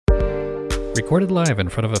Recorded live in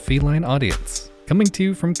front of a feline audience. Coming to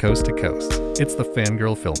you from coast to coast. It's the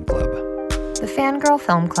Fangirl Film Club. The Fangirl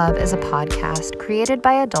Film Club is a podcast created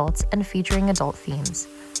by adults and featuring adult themes.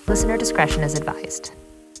 Listener discretion is advised.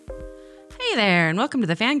 Hey there, and welcome to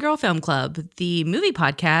the Fangirl Film Club, the movie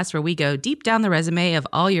podcast where we go deep down the resume of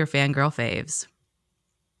all your fangirl faves.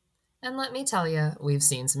 And let me tell you, we've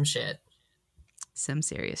seen some shit. Some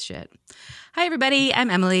serious shit. Hi, everybody. I'm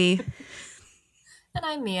Emily. And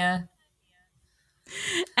I'm Mia.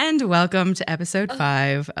 And welcome to episode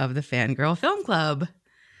 5 of the Fangirl Film Club.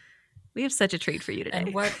 We have such a treat for you today.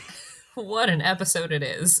 And what an episode it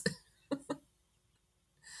is.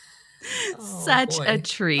 Such a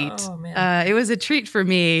treat. Oh, man. It was a treat for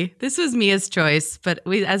me. This was Mia's choice, but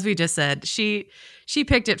as we just said, she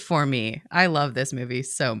picked it for me. I love this movie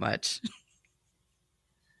so much.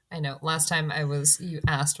 I know. Last time you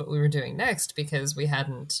asked what we were doing next because we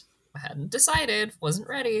hadn't decided, wasn't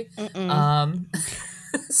ready.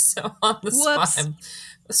 So on the spot, I'm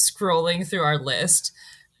scrolling through our list.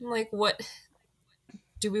 I'm like, what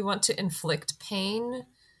do we want to inflict pain?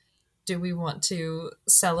 Do we want to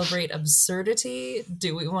celebrate absurdity?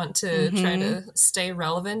 Do we want to try to stay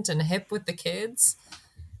relevant and hip with the kids?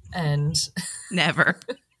 And never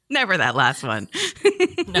that last one.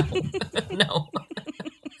 No,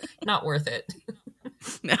 not worth it.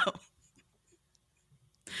 No.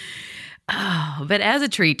 Oh, but as a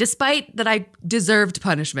treat, despite that I deserved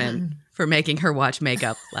punishment for making her watch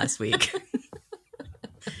makeup last week,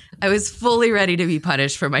 I was fully ready to be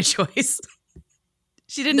punished for my choice.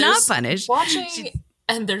 She did not punish. Watching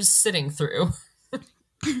and there's sitting through.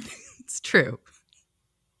 It's true.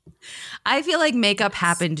 I feel like makeup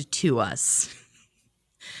happened to us.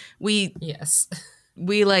 We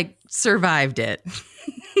survived it.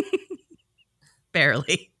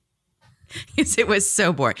 Barely. Because it was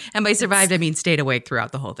so boring. And by survived, I mean stayed awake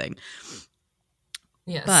throughout the whole thing.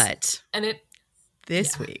 Yes. But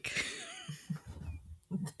this week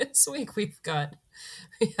we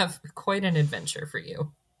have quite an adventure for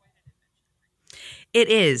you. It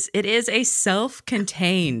is a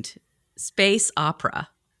self-contained space opera.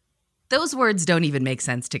 Those words don't even make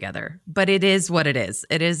sense together, but it is what it is.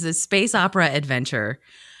 It is a space opera adventure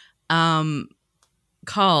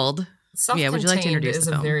called... Self-contained would you like to introduce is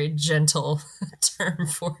the film? A very gentle term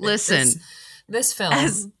for it. Listen, this film,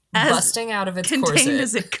 as busting out of its contained corset.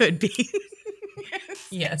 as it could be.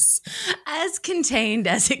 Yes. As contained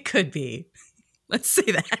as it could be. Let's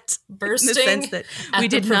say that. Bursting in the sense that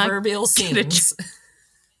at the proverbial seams.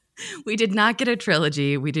 We did not get a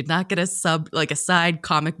trilogy. We did not get a side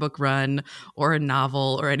comic book run or a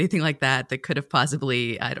novel or anything like that could have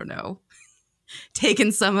possibly, I don't know,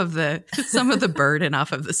 taken some of the burden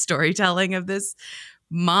off of the storytelling of this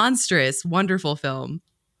monstrous, wonderful film.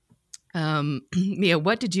 Mia,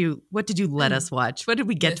 what did you let us watch? What did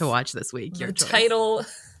we get to watch this week? Your choice. Title,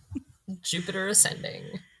 Jupiter Ascending.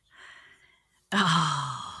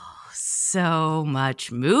 Oh, so much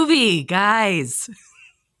movie, guys.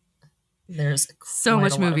 There's so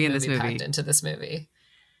much movie in this movie. Packed into this movie.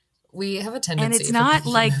 We have a tendency, and it's not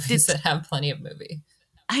like movies that have plenty of movie.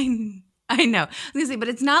 I know. I was going to say, but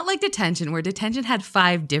it's not like Detention, where Detention had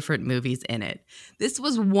 5 different movies in it. This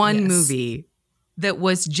was one movie that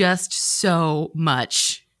was just so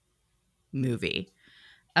much movie.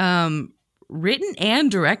 Written and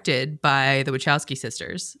directed by the Wachowski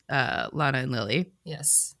sisters, Lana and Lily.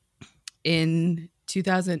 Yes. In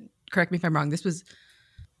 2000, correct me if I'm wrong, this was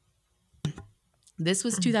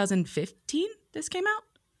 2015 this came out?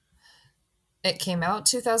 It came out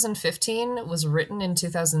 2015, was written in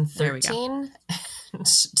 2013, and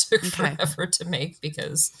took forever to make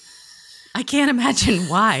because... I can't imagine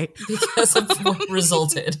why. Because of what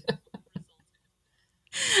resulted.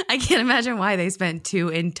 I can't imagine why they spent 2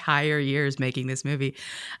 entire years making this movie.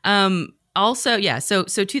 So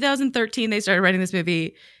 2013 they started writing this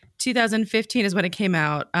movie. 2015 is when it came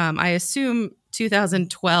out. I assume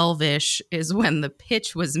 2012-ish is when the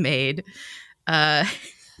pitch was made.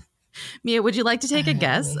 Mia, would you like to take a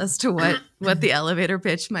guess as to what the elevator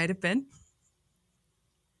pitch might have been?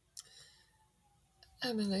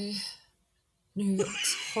 Emily, New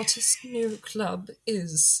York's hottest new club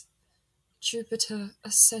is Jupiter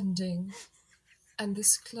Ascending, and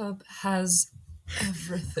this club has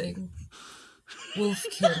everything.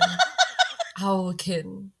 Wolfkin,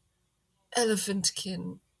 owlkin,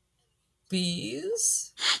 elephantkin,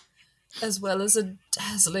 bees, as well as a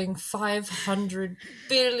dazzling $500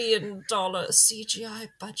 billion CGI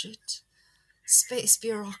budget, space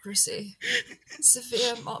bureaucracy,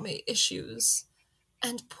 severe mommy issues,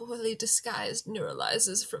 and poorly disguised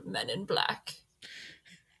neuralizers from Men in Black.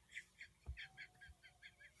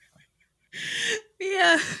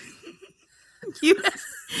 Julia,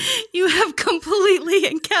 you have completely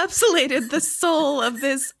encapsulated the soul of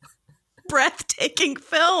this breathtaking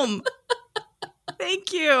film.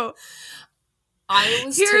 Thank you.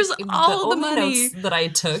 Here's all the money notes that I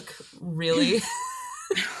took really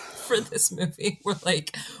for this movie were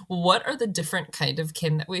like, what are the different kind of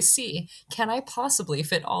kin that we see? Can I possibly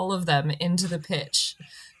fit all of them into the pitch?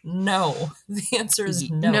 No. The answer is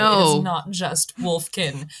no. It is not just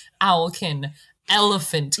wolfkin, owlkin,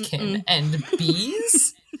 elephantkin, and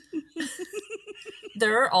bees.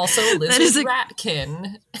 There are also lizard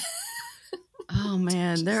ratkin. Oh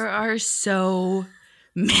man, there are so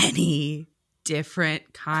many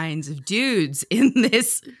different kinds of dudes in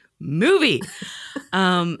this movie.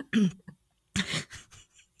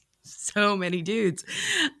 So many dudes.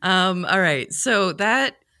 All right. So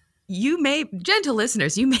that gentle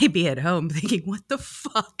listeners, you may be at home thinking, what the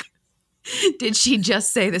fuck did she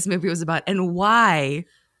just say this movie was about? And why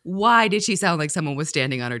did she sound like someone was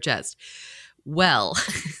standing on her chest? Well,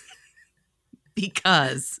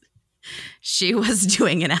 because she was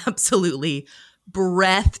doing an absolutely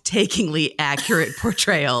breathtakingly accurate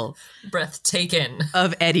portrayal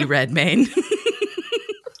of Eddie Redmayne.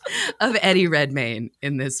 Of Eddie Redmayne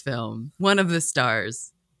in this film. One of the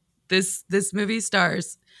stars. This movie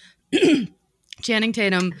stars Channing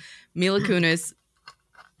Tatum, Mila Kunis,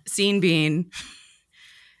 Sean Bean,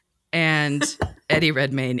 and Eddie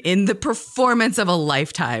Redmayne in the performance of a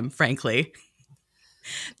lifetime, frankly.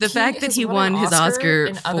 The fact that he won his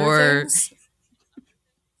Oscar for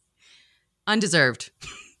undeserved.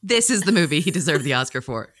 This is the movie he deserved the Oscar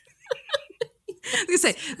for. I was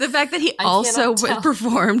gonna say, the fact that he also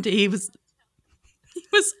performed, he was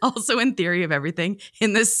also in Theory of Everything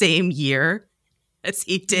in the same year as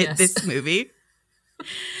he did this movie.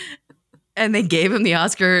 And they gave him the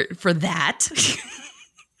Oscar for that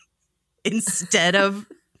instead of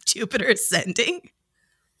Jupiter Ascending.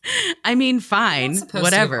 I mean, fine,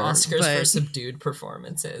 whatever. Oscars for subdued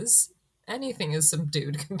performances. Anything is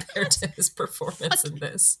subdued compared to his performance in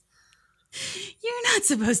this. You're not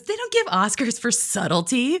supposed. They don't give Oscars for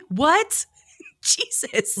subtlety. What?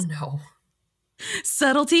 Jesus. No.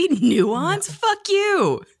 Subtlety, nuance. No. Fuck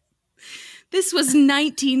you. This was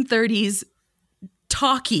 1930s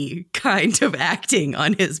talky kind of acting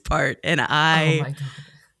on his part, and I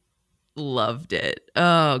loved it.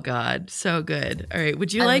 Oh God, so good. All right,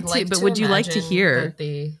 would you like to hear?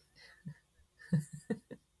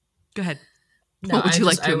 Go ahead. No,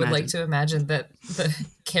 I would like to imagine that the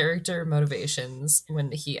character motivations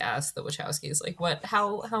when he asked the Wachowskis, like,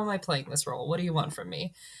 how am I playing this role? What do you want from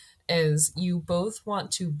me? Is you both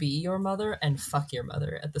want to be your mother and fuck your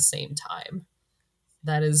mother at the same time.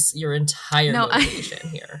 That is your entire motivation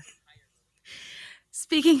here.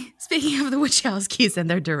 Speaking of the Wachowskis and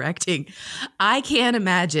their directing, I can't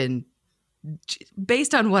imagine,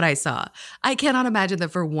 based on what I saw, I cannot imagine that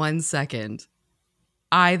for 1 second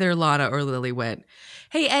either Lana or Lily went,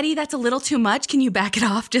 "Hey, Eddie, that's a little too much. Can you back it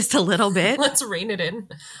off just a little bit? Let's rein it in.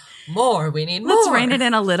 More. We need more. Let's rein it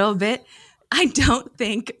in a little bit." I don't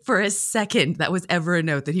think for a second that was ever a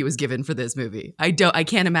note that he was given for this movie. I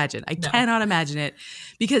can't imagine. I cannot imagine it.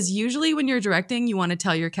 Because usually when you're directing, you want to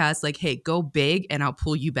tell your cast, like, hey, go big and I'll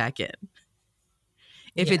pull you back in.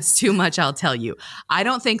 If it's too much, I'll tell you. I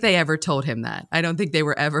don't think they ever told him that. I don't think they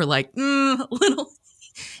were ever like, little...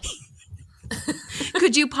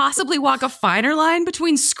 Could you possibly walk a finer line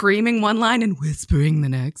between screaming one line and whispering the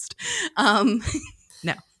next?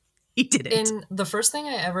 No, he didn't. In the first thing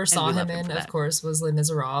I ever saw him in, of course, was Les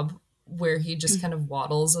Miserables, where he just kind of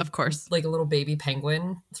waddles, of course, like a little baby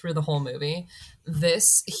penguin through the whole movie.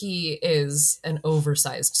 This, he is an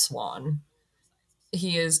oversized swan.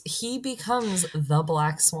 He becomes the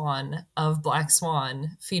Black Swan of Black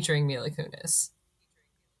Swan, featuring Mila Kunis.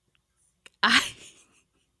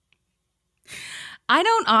 I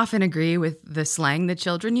don't often agree with the slang that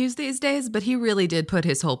children use these days, but he really did put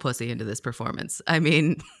his whole pussy into this performance. I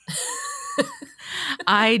mean,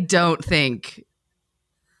 I don't think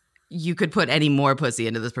you could put any more pussy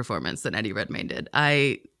into this performance than Eddie Redmayne did.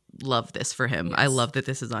 I love this for him. Yes. I love that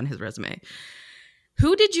this is on his resume.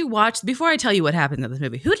 Who did you watch, before I tell you what happened in this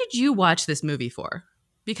movie, who did you watch this movie for?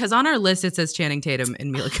 Because on our list it says Channing Tatum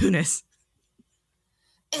and Mila Kunis.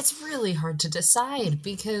 It's really hard to decide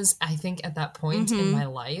because I think at that point in my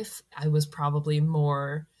life, I was probably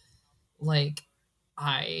more like,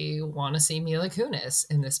 I want to see Mila Kunis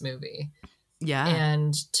in this movie. Yeah.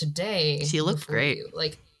 And today... She looks great.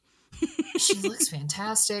 She looks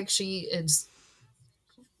fantastic. She is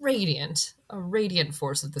radiant. A radiant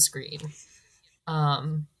force of the screen.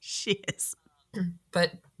 She is.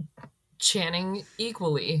 But Channing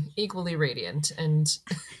equally radiant. And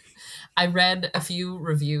I read a few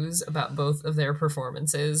reviews about both of their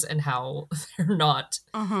performances and how they're not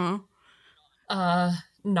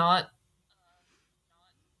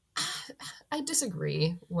I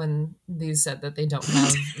disagree when these said that they don't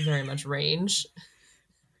have very much range.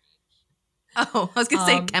 Oh, I was going to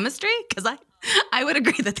say chemistry, because I would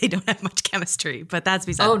agree that they don't have much chemistry, but that's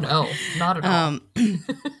beside the point. No, not at all.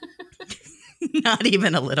 Not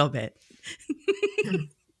even a little bit.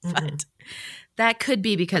 But that could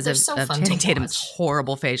be because of Channing Tatum's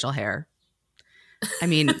horrible facial hair. I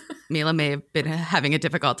mean, Mila may have been having a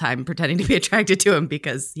difficult time pretending to be attracted to him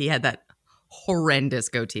because he had that horrendous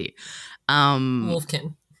goatee.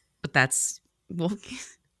 Wolfkin. But that's...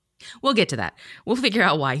 We'll get to that. We'll figure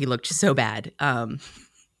out why he looked so bad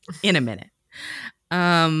in a minute.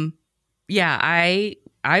 Yeah,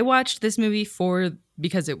 I watched this movie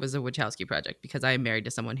because it was a Wachowski project, because I am married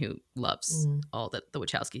to someone who loves all that the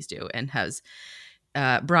Wachowskis do and has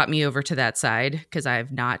brought me over to that side, because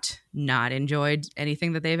I've not enjoyed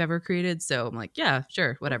anything that they've ever created. So I'm like, yeah,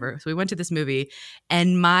 sure, whatever. So we went to this movie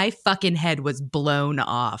and my fucking head was blown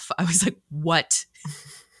off. I was like, what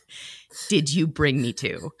did you bring me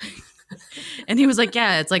to? And he was like,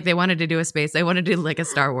 yeah, it's like they wanted to do they wanted to do like a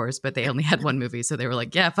Star Wars, but they only had one movie. So they were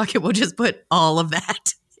like, yeah, fuck it, we'll just put all of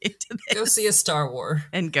that into this. Go see a Star War.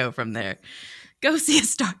 And go from there. Go see a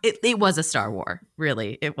Star... It was a Star War.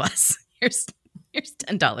 Really, it was. Here's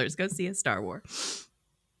 $10. Go see a Star War.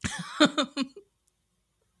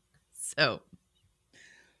 So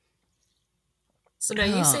now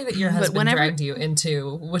you say that your husband dragged you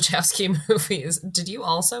into Wachowski movies. Did you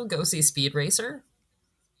also go see Speed Racer?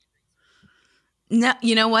 No,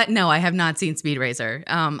 you know what? No, I have not seen Speed Racer.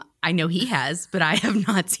 I know he has, but I have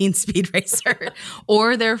not seen Speed Racer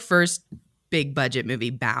or their first big budget movie,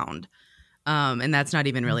 Bound. And that's not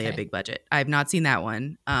even really a big budget. I have not seen that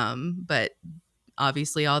one. But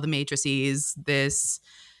obviously all the Matrices, this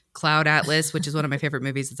Cloud Atlas, which is one of my favorite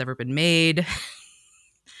movies that's ever been made.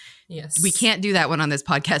 Yes. We can't do that one on this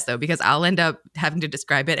podcast, though, because I'll end up having to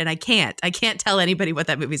describe it. And I can't tell anybody what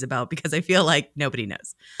that movie's about because I feel like nobody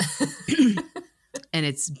knows. And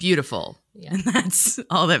it's beautiful. Yeah. And that's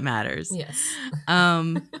all that matters. Yes.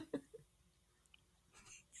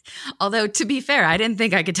 Although, to be fair, I didn't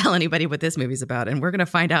think I could tell anybody what this movie's about. And we're going to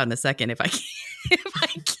find out in a second if I can.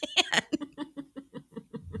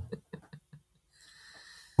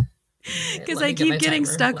 Because I keep getting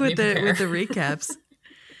stuck with the recaps.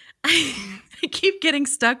 I keep getting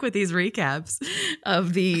stuck with these recaps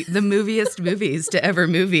of the moviest movies to ever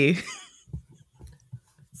movie.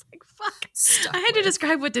 It's like, fuck. I had to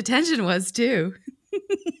describe what Detention was, too.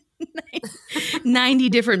 90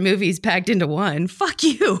 different movies packed into one. Fuck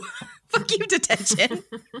you. Fuck you, Detention.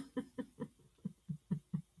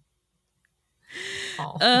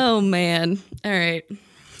 Oh, man. All right.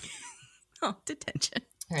 Oh, Detention.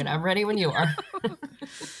 All right, I'm ready when you are.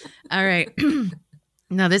 All right.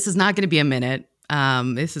 No, this is not going to be a minute.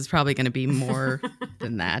 This is probably going to be more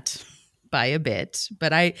than that by a bit.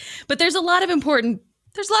 But there's a lot of important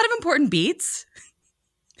beats.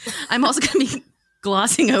 I'm also going to be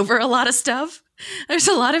glossing over a lot of stuff. There's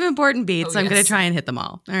a lot of important beats. So I'm going to try and hit them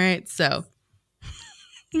all. All right. So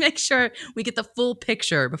make sure we get the full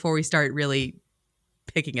picture before we start really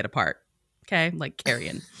picking it apart. Okay. Like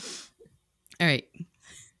Carrion. All right.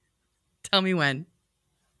 Tell me when.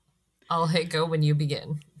 I'll hit go when you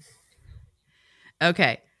begin.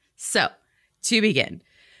 Okay. So to begin,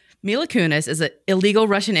 Mila Kunis is an illegal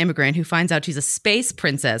Russian immigrant who finds out she's a space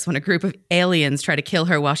princess when a group of aliens try to kill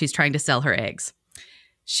her while she's trying to sell her eggs.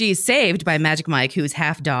 She's saved by Magic Mike, who's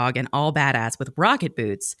half dog and all badass with rocket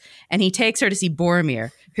boots. And he takes her to see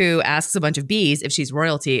Boromir, who asks a bunch of bees if she's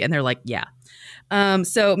royalty. And they're like, yeah.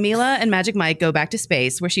 So Mila and Magic Mike go back to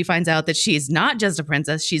space, where she finds out that she's not just a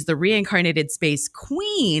princess. She's the reincarnated space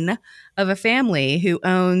queen of a family who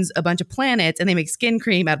owns a bunch of planets, and they make skin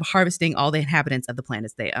cream out of harvesting all the inhabitants of the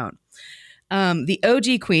planets they own. The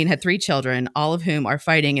OG queen had 3 children, all of whom are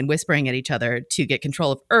fighting and whispering at each other to get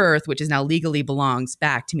control of Earth, which is now legally belongs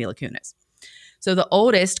back to Mila Kunis. So the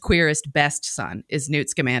oldest, queerest, best son is Newt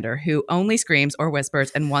Scamander, who only screams or whispers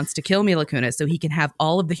and wants to kill Mila Kunis so he can have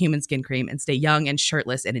all of the human skin cream and stay young and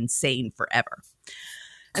shirtless and insane forever.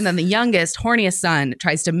 And then the youngest, horniest son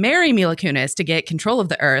tries to marry Mila Kunis to get control of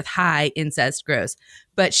the Earth. Hi, incest, gross.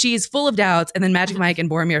 But she's full of doubts, and then Magic Mike and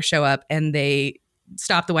Boromir show up, and they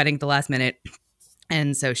stop the wedding at the last minute.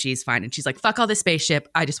 And so she's fine. And she's like, fuck all this spaceship.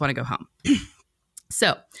 I just want to go home.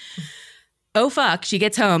 So... oh, fuck, she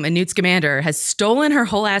gets home and Newt Scamander has stolen her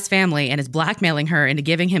whole ass family and is blackmailing her into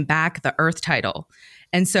giving him back the Earth title.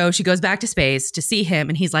 And so she goes back to space to see him,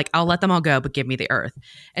 and he's like, I'll let them all go, but give me the Earth.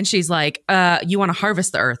 And she's like, you want to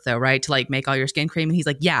harvest the Earth though, right? To like make all your skin cream. And he's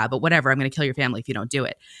like, yeah, but whatever, I'm going to kill your family if you don't do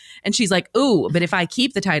it. And she's like, ooh, but if I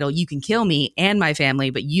keep the title, you can kill me and my family,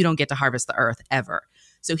 but you don't get to harvest the Earth ever.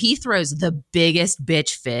 So he throws the biggest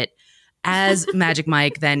bitch fit as Magic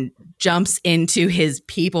Mike then jumps into his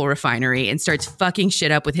people refinery and starts fucking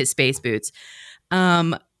shit up with his space boots.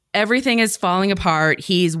 Everything is falling apart.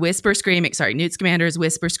 He's Newt Scamander is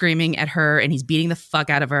whisper screaming at her, and he's beating the fuck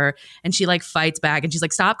out of her. And she like fights back, and she's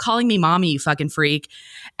like, stop calling me mommy, you fucking freak.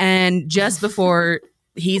 And just before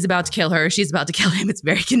he's about to kill her, she's about to kill him. It's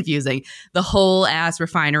very confusing. The whole ass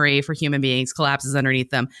refinery for human beings collapses underneath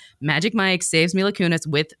them. Magic Mike saves Mila Kunis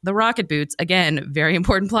with the rocket boots. Again, very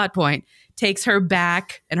important plot point. Takes her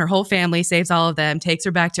back, and her whole family, saves all of them, takes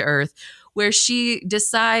her back to Earth, where she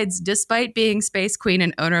decides, despite being space queen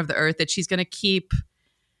and owner of the Earth, that she's going to keep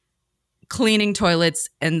cleaning toilets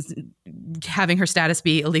and having her status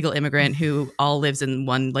be illegal immigrant who all lives in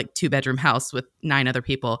one like 2-bedroom house with 9 other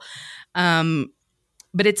people.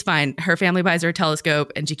 But it's fine. Her family buys her a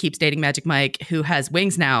telescope, and she keeps dating Magic Mike, who has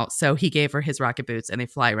wings now. So he gave her his rocket boots, and they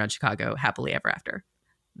fly around Chicago happily ever after.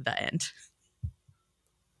 The end.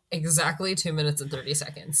 Exactly 2 minutes and 30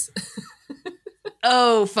 seconds.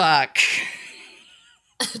 Oh, fuck.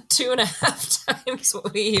 2.5 times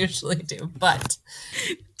what we usually do, but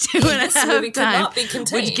 2.5 movie could times, not be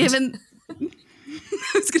contained. Which given, I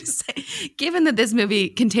was going to say, given that this movie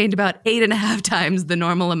contained about 8.5 times the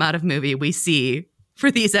normal amount of movie we see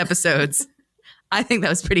for these episodes, I think that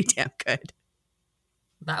was pretty damn good.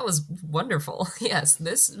 That was wonderful. Yes,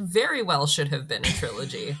 this very well should have been a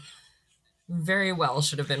trilogy. Very well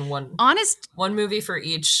should have been one movie for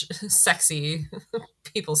each sexy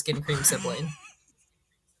people skin cream sibling.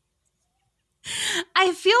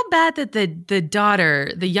 I feel bad that the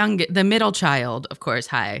daughter, the middle child, of course,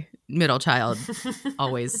 middle child,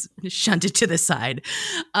 always shunted to the side.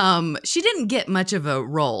 She didn't get much of a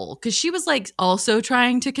role because she was like also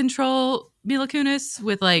trying to control Mila Kunis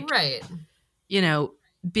with like, right, you know,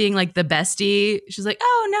 being like the bestie. She's like,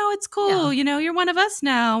 oh no, it's cool. Yeah. You know, you're one of us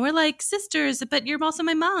now. We're like sisters, but you're also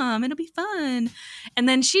my mom. It'll be fun. And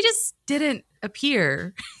then she just didn't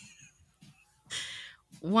appear.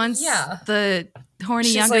 Once the horny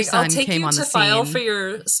She's younger like, son I'll take came you on the to scene. file for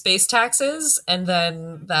your space taxes, and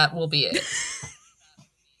then that will be it.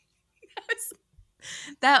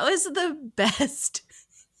 That was the best.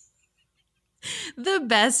 The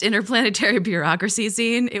best interplanetary bureaucracy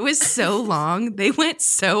scene. It was so long. They went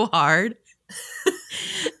so hard.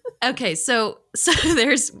 Okay, so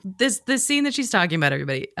there's this scene that she's talking about,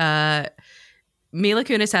 everybody. Mila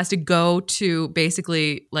Kunis has to go to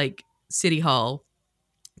basically like City Hall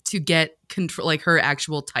to get control, like her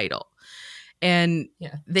actual title. And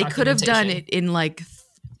they could have done it in like,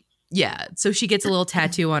 so she gets a little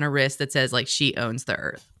tattoo on her wrist that says like she owns the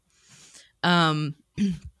Earth.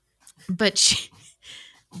 But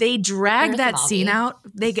they drag that scene out.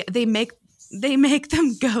 They make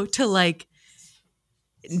them go to like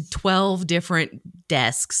 12 different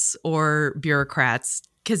desks or bureaucrats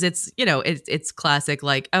because it's, you know, it's classic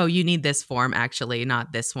like, oh, you need this form actually,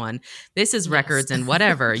 not this one. This is records and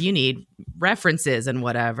whatever. You need references and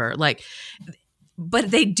whatever. Like, but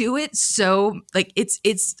they do it so like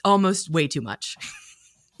it's almost way too much.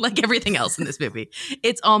 Like everything else in this movie,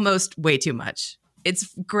 it's almost way too much.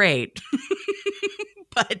 It's great,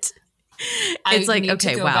 but it's like,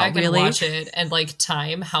 okay, to go wow, back really? And watch it and like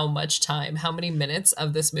how many minutes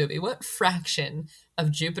of this movie, what fraction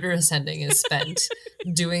of Jupiter Ascending is spent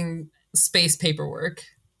doing space paperwork?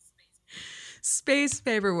 Space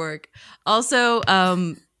paperwork. Also,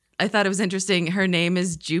 I thought it was interesting. Her name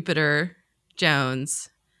is Jupiter Jones,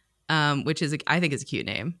 which is I think is a cute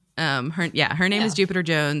name. Her name is Jupiter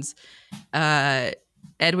Jones.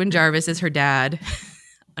 Edwin Jarvis is her dad,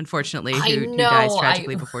 unfortunately, who dies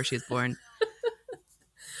tragically before she was born.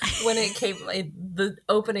 When it came, like, the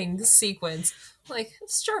opening sequence, like,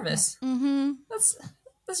 it's Jarvis. Mm-hmm.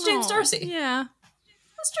 That's James Darcy. Yeah,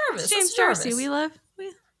 that's Jarvis. James Darcy.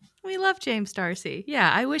 We love James Darcy.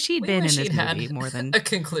 Yeah, I wish he'd been in this movie more than a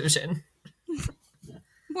conclusion.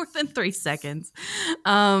 More than 3 seconds.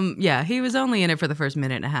 He was only in it for the first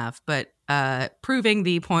minute and a half, but proving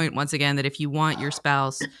the point once again that if you want your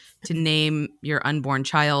spouse to name your unborn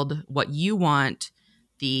child what you want,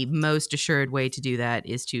 the most assured way to do that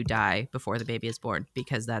is to die before the baby is born,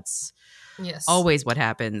 because that's always what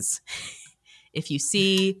happens. If you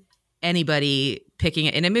see anybody picking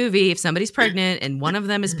it in a movie, if somebody's pregnant and one of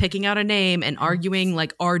them is picking out a name and arguing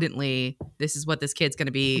like ardently, this is what this kid's going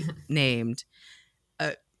to be named,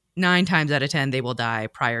 9 times out of 10 they will die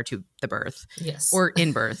prior to the birth. Yes. Or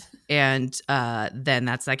in birth. And then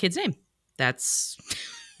that's that kid's name. That's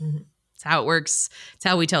how it works. It's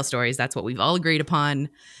how we tell stories. That's what we've all agreed upon.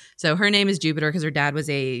 So her name is Jupiter because her dad was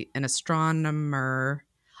an astronomer.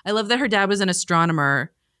 I love that her dad was an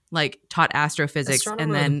astronomer, like taught astrophysics,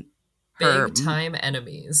 and then her big time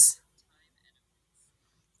enemies.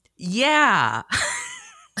 Yeah.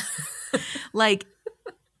 Like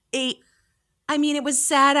I mean, it was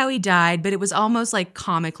sad how he died, but it was almost like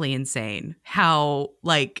comically insane how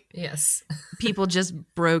like yes, people just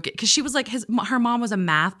broke it because she was like her mom was a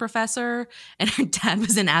math professor and her dad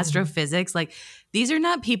was in astrophysics. Like these are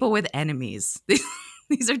not people with enemies.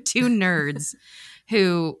 These are 2 nerds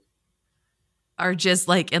who are just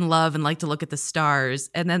like in love and like to look at the stars,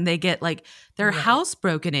 and then they get like their house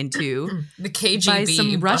broken into. The KGB by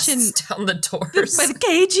some Russian down the doors. By the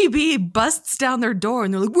KGB busts down their door,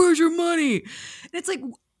 and they're like, "Where's your money?" And it's like,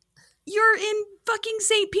 you're in fucking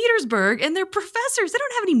St. Petersburg, and they're professors. They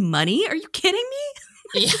don't have any money. Are you kidding me?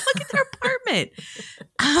 Like, look at their apartment.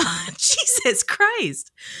 Jesus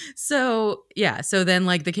Christ. So yeah. So then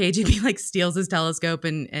like the KGB like steals his telescope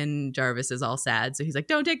and Jarvis is all sad. So he's like,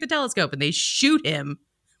 don't take the telescope. And they shoot him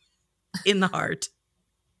in the heart.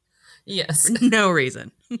 Yes. For no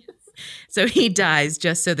reason. So he dies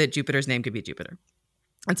just so that Jupiter's name could be Jupiter.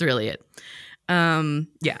 That's really it.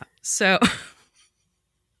 Yeah. So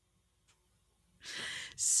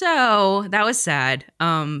that was sad.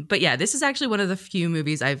 But yeah, this is actually one of the few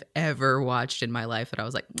movies I've ever watched in my life that I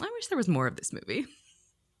was like, I wish there was more of this movie.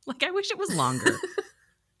 Like, I wish it was longer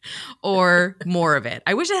or more of it.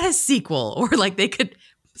 I wish it had a sequel, or like they could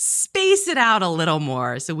space it out a little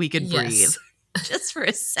more so we could breathe just for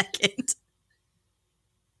a second.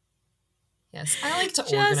 Yes, I like to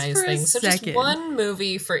organize things. So just one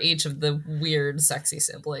movie for each of the weird, sexy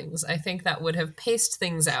siblings. I think that would have paced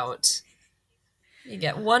things out. You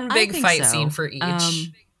get one big fight scene for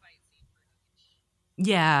each.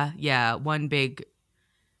 Yeah, one big.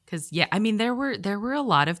 Because I mean, there were a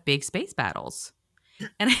lot of big space battles,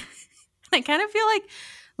 and I kind of feel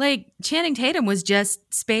like Channing Tatum was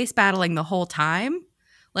just space battling the whole time.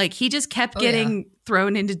 Like he just kept getting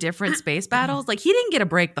thrown into different space battles. Like he didn't get a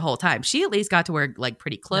break the whole time. She at least got to wear like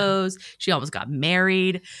pretty clothes. No. She almost got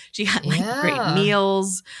married. She got like great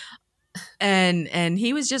meals, and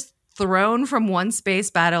he was just thrown from one space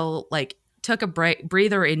battle, like took a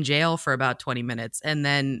breather in jail for about 20 minutes and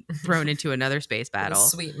then thrown into another space battle.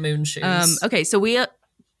 Sweet moon shoes. Okay, so we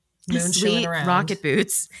sweet rocket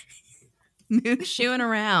boots. Moon shoeing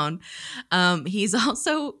around. He's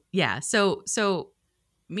also so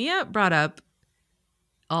Mia brought up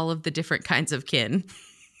all of the different kinds of kin.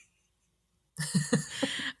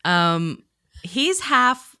 He's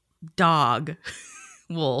half dog,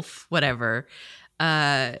 wolf, whatever.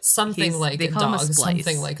 Something like a dog,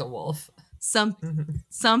 something like a wolf.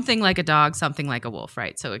 Something like a dog, something like a wolf,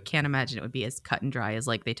 right? So I can't imagine it would be as cut and dry as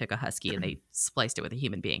like they took a husky and they spliced it with a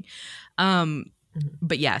human being.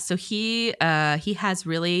 But yeah, so he has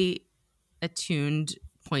really attuned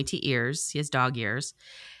pointy ears. He has dog ears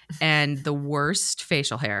and the worst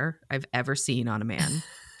facial hair I've ever seen on a man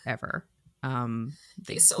ever.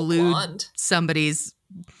 They He's so glued blonde.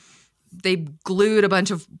 They glued a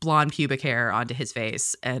bunch of blonde pubic hair onto his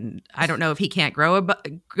face. And I don't know if he can't grow a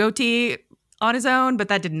goatee on his own, but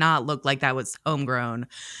that did not look like that was homegrown.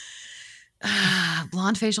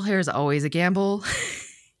 Blonde facial hair is always a gamble.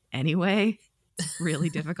 Anyway, it's really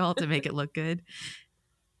difficult to make it look good.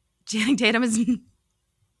 Channing Tatum is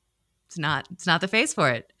it's not the face for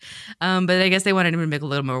it. But I guess they wanted him to make a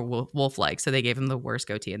little more wolf-like, so they gave him the worst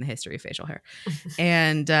goatee in the history of facial hair.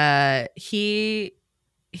 And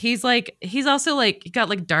he's also like got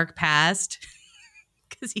like dark past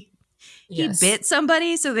because he bit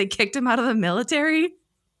somebody, so they kicked him out of the military.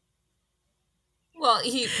 Well,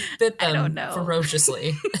 he bit them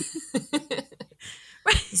ferociously.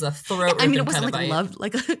 It was a throat. I mean, it wasn't like a love,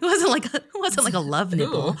 like it wasn't like a love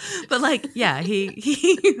nipple, but like he.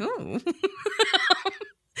 I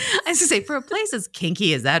was to say, for a place as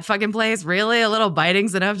kinky as that fucking place, really, a little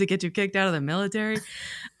biting's enough to get you kicked out of the military.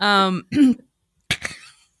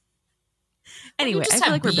 Anyway, I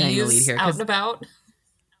feel like we're banging the lead here. Out and about.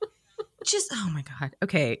 Just, oh my God.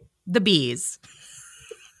 Okay. The bees.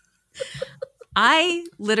 I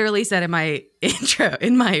literally said in my intro,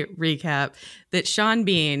 in my recap, that Sean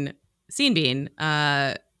Bean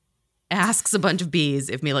asks a bunch of bees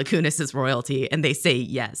if Mila Kunis is royalty, and they say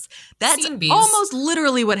yes. That's almost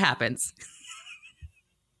literally what happens.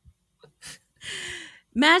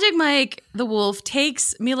 Magic Mike, the wolf,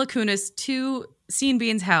 takes Mila Kunis to Sean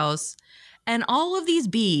Bean's house And all of these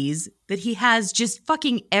bees that he has just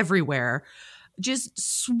fucking everywhere just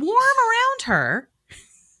swarm around her.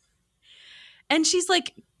 And she's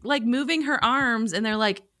like moving her arms, and they're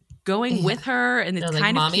like going with her, and it's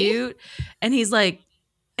kind of cute. And he's like,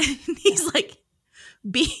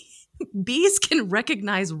 bees can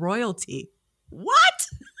recognize royalty. What?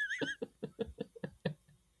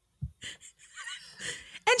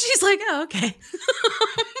 And she's like, oh, okay.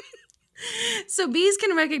 So bees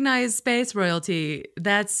can recognize space royalty.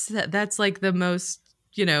 That's like the most,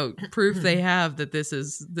 proof they have that this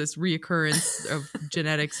reoccurrence of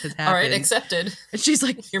genetics has happened. All right, accepted. And she's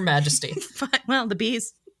like, Your Majesty. Fine. Well, the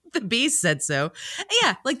bees said so.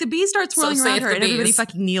 Yeah, like the bees start swirling around her, and everybody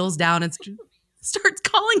fucking kneels down and starts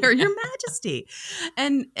calling her Your Majesty.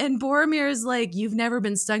 And Boromir is like, you've never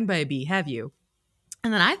been stung by a bee, have you?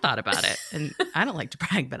 And then I thought about it, and I don't like to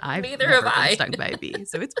brag, but I've never been stung by a bee,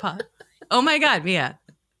 so it's pop. Oh my God, Mia.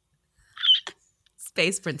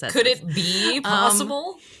 Space princess. Could it be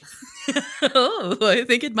possible? Oh, I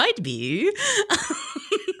think it might be.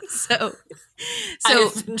 So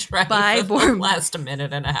I've been trying for the last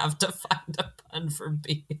minute and a half to find a pun for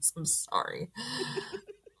bees. I'm sorry.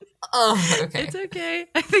 Oh, okay. It's okay.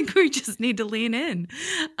 I think we just need to lean in.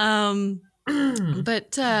 But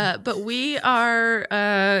we are,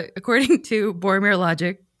 according to Boromir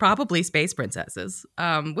logic, probably space princesses,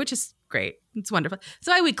 which is great. It's wonderful. That's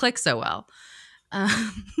why we click so well.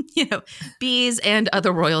 Bees and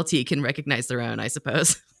other royalty can recognize their own, I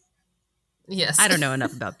suppose. Yes. I don't know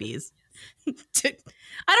enough about bees. I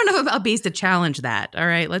don't know about bees to challenge that. All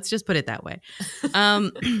right. Let's just put it that way.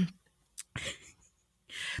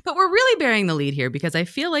 But we're really bearing the lead here because I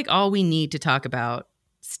feel like all we need to talk about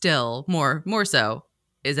still more so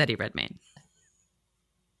is Eddie Redmayne.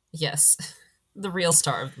 Yes. The real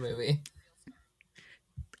star of the movie.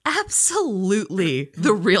 Absolutely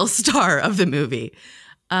the real star of the movie.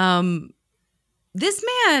 This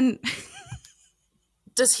man...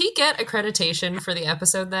 Does he get accreditation for the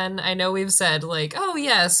episode then? I know we've said like, oh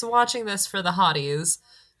yes, watching this for the hotties.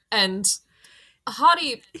 And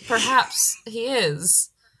hottie, perhaps he is,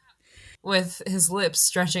 with his lips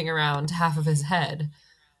stretching around half of his head.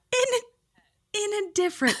 In a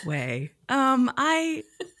different way. I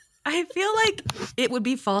feel like it would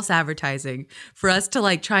be false advertising for us to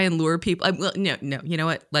like try and lure people. Well, no. You know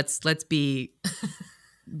what? Let's be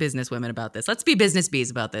business women about this. Let's be business bees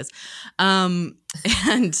about this. And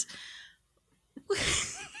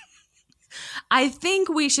I think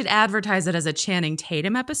we should advertise it as a Channing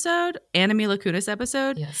Tatum episode and a Mila Kunis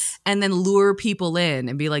episode. Yes. And then lure people in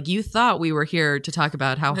and be like, you thought we were here to talk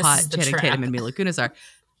about how hot Channing Tatum and Mila Kunis are.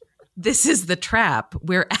 This is the trap.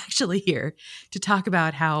 We're actually here to talk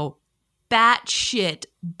about how batshit,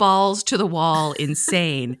 balls to the wall,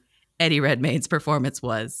 insane Eddie Redmayne's performance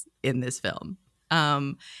was in this film.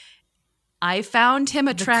 I found him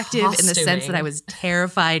attractive in the sense that I was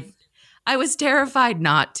terrified. I was terrified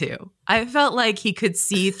not to. I felt like he could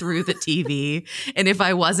see through the TV, and if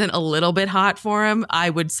I wasn't a little bit hot for him, I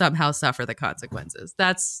would somehow suffer the consequences.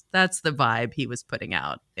 That's the vibe he was putting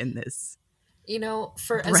out in this.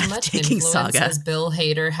 For as much influence saga as Bill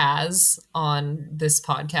Hader has on this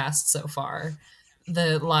podcast so far,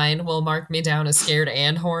 the line will mark me down as scared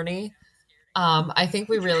and horny. I think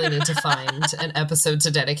we really need to find an episode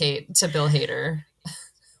to dedicate to Bill Hader.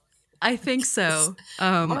 I think so.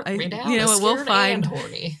 Mark me down as scared we'll find and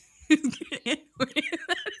horny.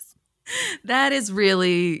 That is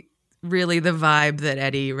really, really the vibe that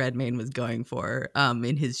Eddie Redmayne was going for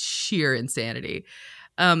in his sheer insanity.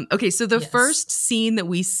 Okay, so the first scene that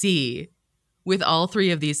we see with all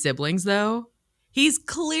three of these siblings, though, he's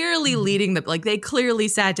clearly leading the, like, they clearly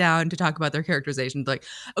sat down to talk about their characterization. Like,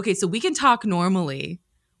 okay, so we can talk normally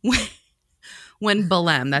when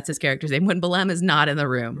Balem, that's his character's name, when Balem is not in the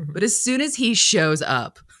room. But as soon as he shows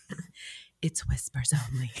up, it's whispers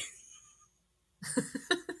only.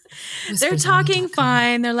 They're talking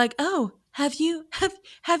fine. They're like, oh, have you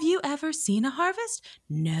ever seen a harvest?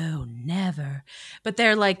 No, never. But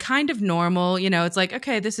they're like kind of normal, it's like,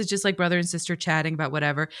 okay, this is just like brother and sister chatting about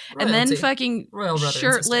whatever. Royalty. And then fucking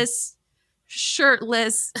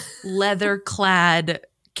shirtless, leather clad,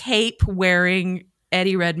 cape wearing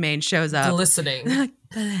Eddie Redmayne shows up.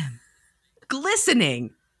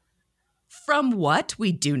 Glistening. From what?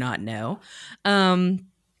 We do not know.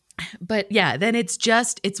 But yeah, then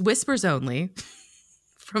it's whispers only.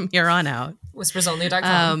 From here on out.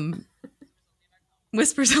 Whispersonly.com.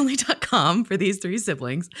 Whispersonly.com for these three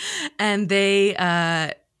siblings. And they,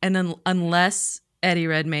 unless Eddie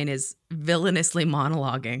Redmayne is villainously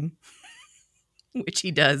monologuing, which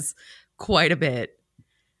he does quite a bit,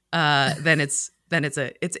 then it's then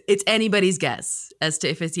it's anybody's guess as to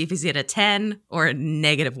if he's at a 10 or a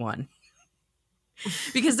 -1.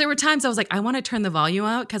 Because there were times I was like, I want to turn the volume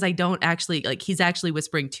out because I don't actually like he's actually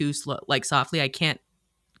whispering too slow, like softly. I can't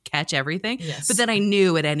catch everything. Yes. But then I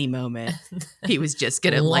knew at any moment he was just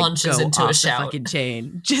gonna like Launches go into off a the shout. fucking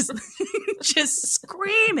chain, just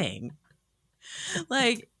screaming.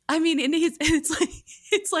 Like, I mean, and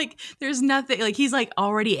it's like there's nothing, like he's like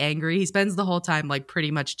already angry. He spends the whole time like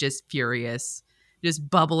pretty much just furious, just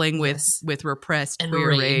bubbling with repressed And queer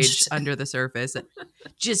rage raged. under the surface,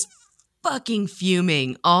 just fucking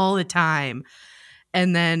fuming all the time.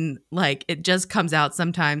 And then like it just comes out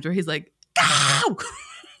sometimes where he's like, "Ow!"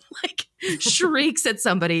 like shrieks at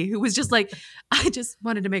somebody who was just like, I just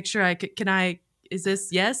wanted to make sure is this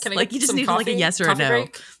yes? Can I Like get you just some need coffee? like a yes or a Coffee no.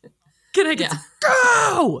 break? Can I get Yeah.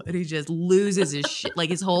 go? And he just loses his shit. Like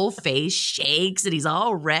his whole face shakes and he's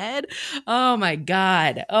all red. Oh my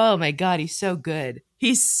God. Oh my God. He's so good.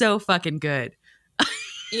 He's so fucking good.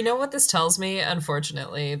 You know what this tells me,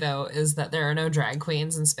 unfortunately, though, is that there are no drag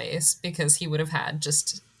queens in space, because he would have had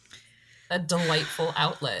just a delightful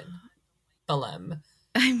outlet, Belem,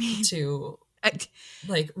 I mean, to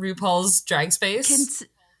like RuPaul's Drag Space.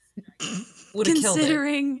 Would have killed it.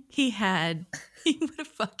 considering he would have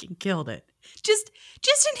fucking killed it. Just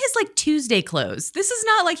in his like Tuesday clothes. This is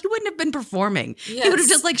not like he wouldn't have been performing. He would have Yes.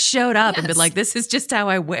 just like showed up and been Yes. like, "This is just how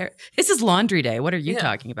I wear. This is laundry day. What are you Yeah.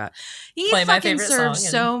 talking about?" He Play my fucking favorite served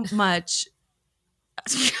song so much.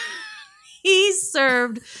 He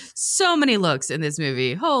served so many looks in this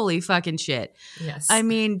movie. Holy fucking shit! Yes. I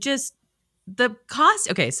mean, just the cost.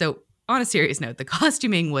 Okay, so on a serious note, the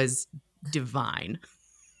costuming was divine.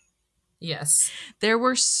 yes. There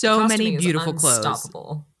were so Costuming many is beautiful clothes.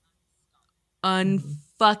 unstoppable.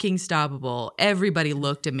 Unfucking stoppable. Everybody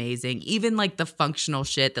looked amazing. Even like the functional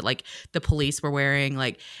shit that like the police were wearing,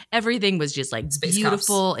 like everything was just like Space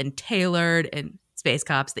beautiful and tailored. And Space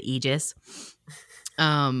Cops, the Aegis.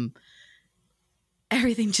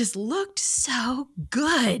 Everything just looked so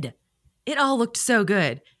good. It all looked so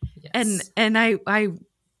good. Yes. And I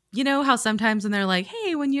you know how sometimes when they're like,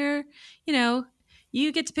 hey, when you're, you know,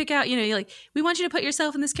 you get to pick out, you know, you're like, we want you to put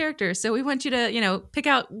yourself in this character. So we want you to, you know, pick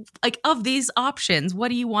out like of these options, what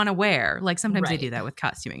do you want to wear? Like sometimes they Right. do that with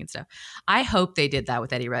costuming and stuff. I hope they did that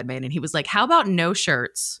with Eddie Redmayne. And he was like, how about no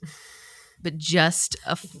shirts, but just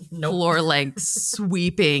a Nope. floor length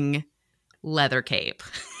sweeping leather cape.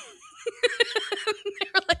 They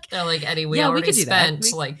were like, They're like, Eddie, we Yeah, we already could do that.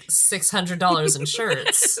 spent like $600 in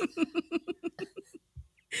shirts.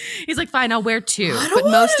 he's like, fine, I'll wear two. I don't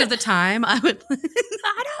But most want of the time I would,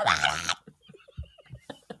 I don't want it.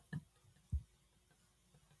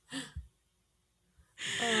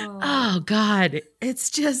 Oh God, it's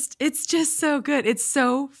just so good. It's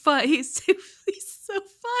so fun. He's so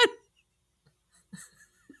fun.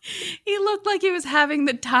 He looked like he was having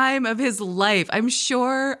the time of his life. I'm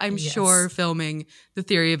sure Yes. filming The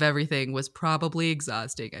Theory of Everything was probably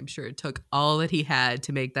exhausting. I'm sure it took all that he had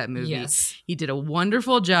to make that movie. Yes. He did a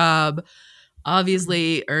wonderful job.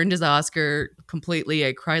 Obviously earned his Oscar completely.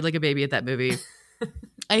 I cried like a baby at that movie.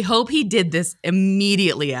 I hope he did this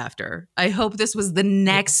immediately after. I hope this was the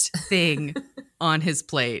next thing on his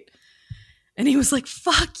plate. And he was like,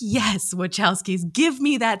 fuck yes, Wachowskis, give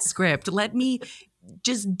me that script. Let me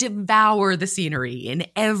just devour the scenery in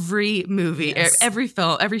every movie, Yes. every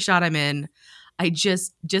film, every shot I'm in. I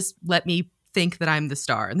just let me think that I'm the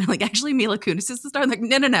star. And they're like, actually, Mila Kunis is the star. I'm like,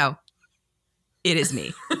 no. It is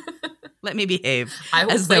me. Let me behave I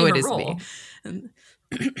will as play though her it is role. me.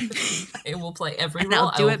 I will play every And role.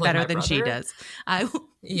 I'll do will it play better my than she brother. does. I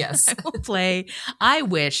Yes. will play. I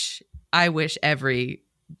wish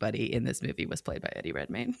everybody in this movie was played by Eddie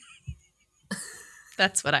Redmayne.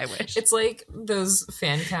 That's what I wish. It's like those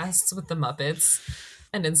fan casts with the Muppets,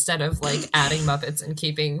 and instead of like adding Muppets and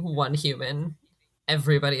keeping one human,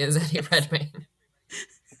 everybody is Eddie Redmayne.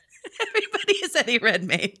 Everybody is Eddie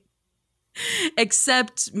Redmayne.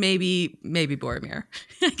 Except maybe Boromir.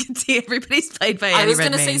 I can see everybody's played by Eddie I was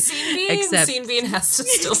going to Redmayne. say Scene Bean. except- Scene Bean has to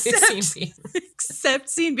still be except- Scene Bean. Except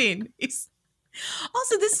Scene Bean.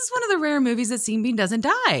 Also, this is one of the rare movies that Scene Bean doesn't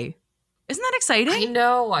die. Isn't that exciting? I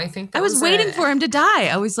know. I think that I was waiting for him to die.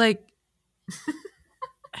 I was like,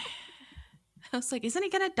 isn't he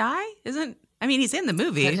gonna die? I mean, he's in the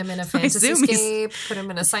movie. Put him in a so I fantasy assume he's- scape. Put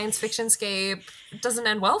him in a science fiction scape. It doesn't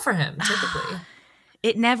end well for him, typically.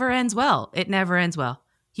 It never ends well.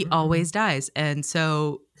 He Mm-hmm. always dies. And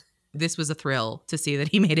so this was a thrill to see that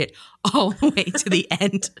he made it all the way to the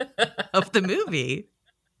end of the movie.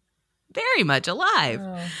 Very much alive.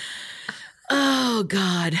 Oh,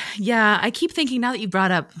 God. Yeah, I keep thinking now that you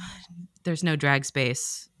brought up there's no drag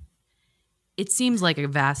space. it seems like a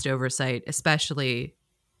vast oversight, especially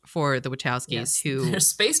for the Wachowskis, who there's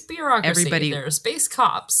space bureaucracy, there's space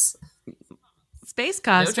cops. Space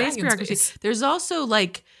cops, space bureaucracy. There's also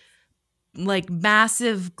like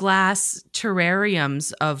massive glass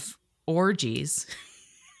terrariums of orgies.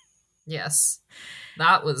 Yes.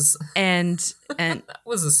 That was that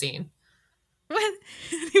was a scene.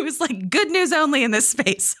 It was like good news only in this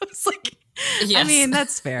space. I was like, yes. I mean,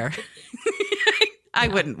 that's fair. I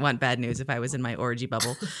wouldn't want bad news if I was in my orgy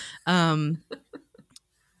bubble. I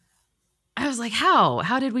was like,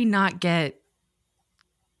 how did we not get,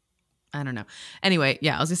 I don't know. Anyway,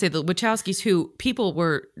 yeah, I was gonna say the Wachowskis, who people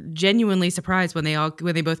were genuinely surprised when they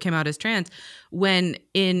both came out as trans, when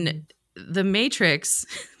in The Matrix,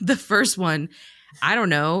 the first one, I don't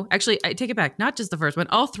know. Actually, I take it back. Not just the first one.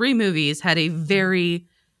 All three movies had a very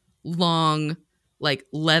long, like,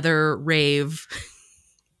 leather rave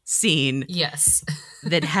scene. Yes.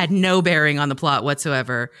 That had no bearing on the plot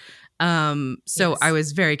whatsoever. So yes. I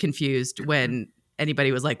was very confused when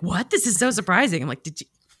anybody was like, what? This is so surprising. I'm like,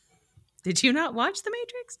 did you not watch The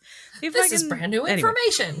Matrix? This is brand new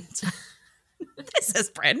information. This is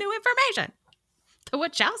brand new information. The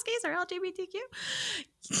Wachowskis are LGBTQ?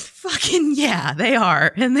 Fucking yeah, they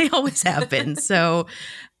are. And they always have been. So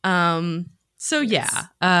yeah.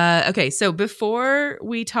 Okay, so before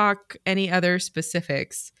we talk any other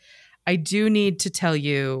specifics, I do need to tell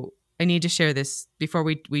you, I need to share this before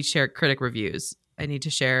we share critic reviews. I need to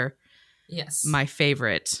share my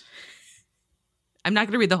favorite. I'm not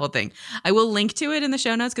going to read the whole thing. I will link to it in the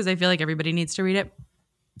show notes because I feel like everybody needs to read it.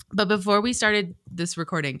 But before we started this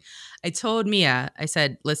recording, I told Mia, I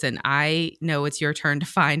said, listen, I know it's your turn to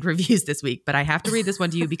find reviews this week, but I have to read this one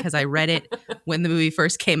to you because I read it when the movie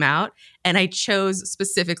first came out. And I chose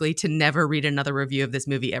specifically to never read another review of this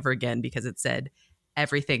movie ever again because it said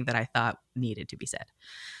everything that I thought needed to be said.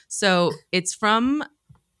 So it's from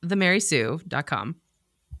themarysue.com.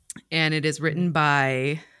 And it is written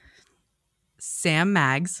by Sam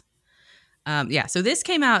Maggs. So this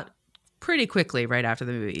came out pretty quickly right after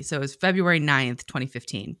the movie. So it was February 9th,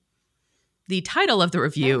 2015. The title of the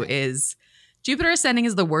review is Jupiter Ascending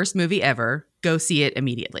is the worst movie ever. Go see it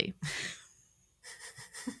immediately.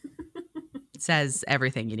 It says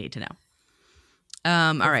everything you need to know.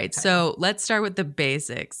 All right. So let's start with the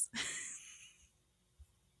basics.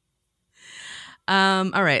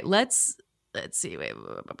 All right. Let's see. Wait.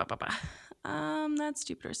 That's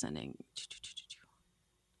Jupiter Ascending.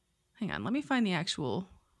 Hang on. Let me find the actual.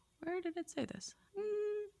 Where did it say this?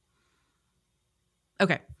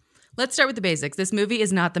 Okay. Let's start with the basics. This movie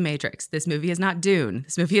is not The Matrix. This movie is not Dune.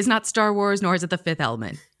 This movie is not Star Wars, nor is it The Fifth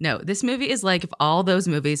Element. No, this movie is like if all those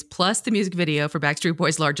movies, plus the music video for Backstreet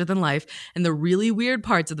Boys' Larger Than Life, and the really weird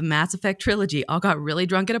parts of the Mass Effect trilogy all got really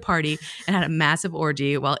drunk at a party and had a massive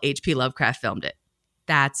orgy while H.P. Lovecraft filmed it.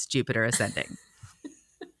 That's Jupiter Ascending.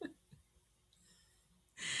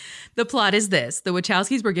 The plot is this. The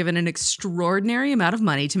Wachowskis were given an extraordinary amount of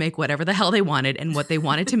money to make whatever the hell they wanted, and what they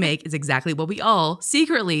wanted to make is exactly what we all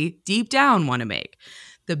secretly, deep down, want to make.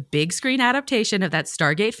 The big screen adaptation of that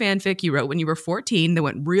Stargate fanfic you wrote when you were 14 that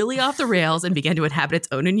went really off the rails and began to inhabit its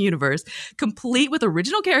own universe, complete with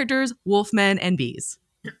original characters, wolfmen, and bees.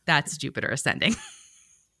 That's Jupiter Ascending.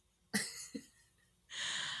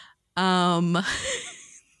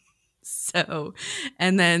 So,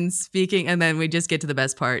 and then we just get to the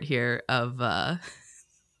best part here of,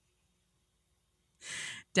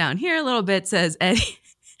 down here a little bit says,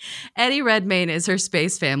 Eddie Redmayne is her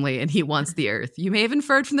space family and he wants the Earth. You may have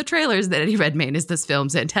inferred from the trailers that Eddie Redmayne is this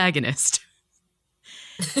film's antagonist.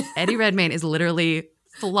 Eddie Redmayne is literally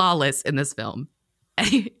flawless in this film.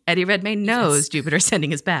 Eddie Redmayne knows Jupiter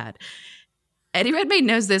Ascending is bad. Eddie Redmayne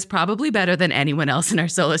knows this probably better than anyone else in our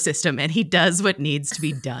solar system, and he does what needs to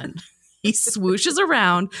be done. He swooshes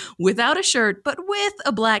around without a shirt, but with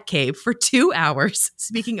a black cape for 2 hours,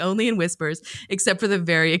 speaking only in whispers, except for the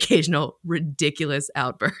very occasional ridiculous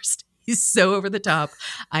outburst. He's so over the top,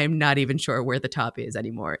 I am not even sure where the top is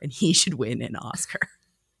anymore, and he should win an Oscar.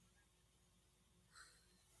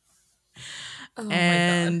 Oh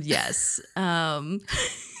and my God. Yes.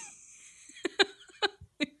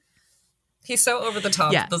 He's so over the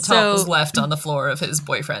top. Yeah, the top was left on the floor of his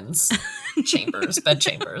boyfriend's bed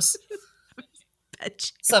chambers.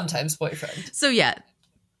 Sometimes boyfriend. So yeah,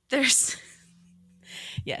 it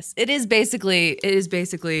is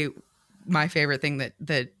basically my favorite thing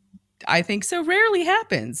that I think so rarely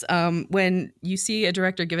happens. When you see a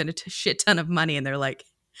director given a shit ton of money and they're like,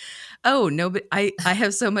 oh no, but I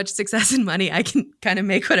have so much success and money, I can kind of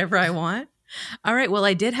make whatever I want. All right, well,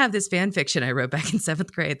 I did have this fan fiction I wrote back in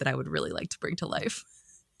 7th grade that I would really like to bring to life.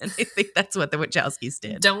 And I think that's what the Wachowskis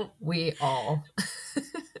did. Don't we all?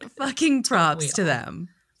 Fucking props to all? them.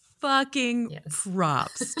 Fucking Yes.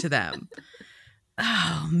 props to them.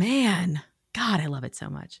 Oh, man. God, I love it so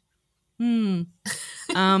much.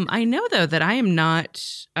 I know, though, that I am not...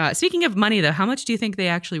 speaking of money, though, how much do you think they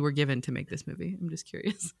actually were given to make this movie? I'm just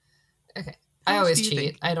curious. Okay. How I much always do you cheat.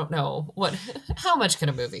 think? I don't know how much can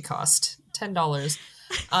a movie cost? $10.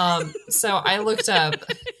 So I looked up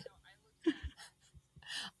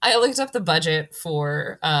the budget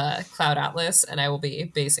for Cloud Atlas, and I will be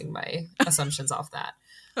basing my assumptions off that.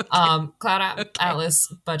 Okay. Cloud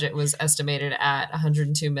Atlas budget was estimated at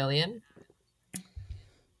 $102 million.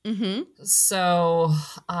 Mm-hmm. So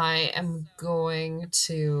I am going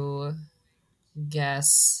to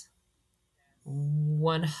guess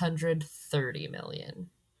 $130 million.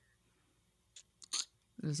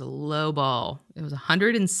 It was a low ball. It was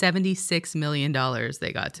 $176 million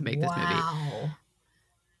they got to make this movie. Wow.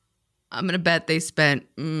 I'm going to bet they spent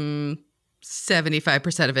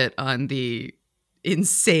 75% of it on the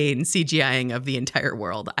insane CGIing of the entire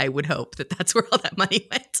world. I would hope that that's where all that money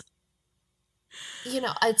went. You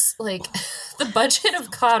know, it's like the budget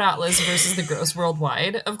of Cloud Atlas versus the gross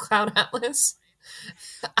worldwide of Cloud Atlas.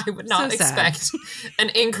 I would not So sad. expect an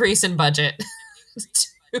increase in budget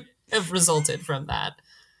to have resulted from that.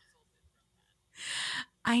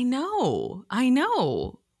 I know.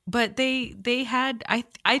 But they had I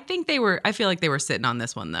think they were I feel like they were sitting on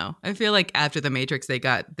this one though. I feel like after The Matrix they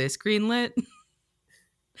got this greenlit.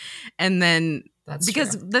 And then That's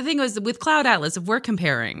because true. the thing was with Cloud Atlas, if we're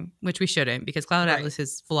comparing, which we shouldn't, because Cloud Right. Atlas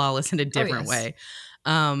is flawless in a different yes. way.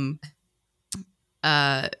 Cloud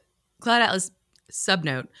Atlas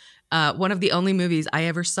subnote. One of the only movies I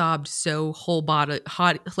ever sobbed so whole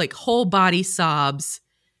body sobs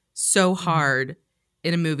so hard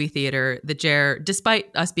in a movie theater that Jer, despite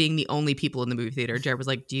us being the only people in the movie theater, Jer was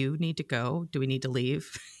like, "Do you need to go? Do we need to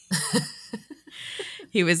leave?"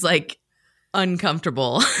 He was like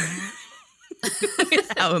uncomfortable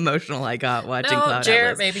with how emotional I got watching Cloud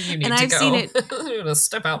Jared, Atlas. maybe you need And to I've go. seen it- I'm gonna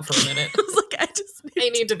step out for a minute. I was like, I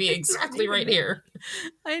need to be exactly right here.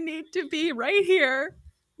 I need to be right here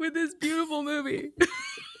with this beautiful movie.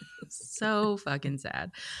 So fucking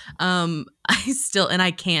sad. I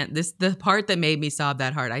can't, the part that made me sob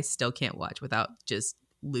that hard, I still can't watch without just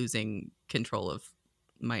losing control of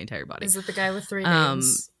my entire body. Is it the guy with 3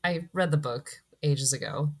 names? I read the book ages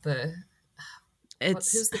ago.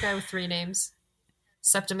 Who's the guy with 3 names?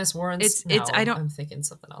 Septimus Warren. I'm thinking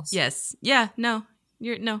something else. Yes. Yeah. No.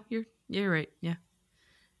 You're right. Yeah.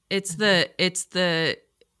 It's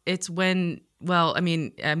when. Well, I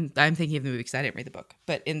mean, I'm thinking of the movie because I didn't read the book,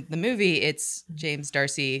 but in the movie, it's James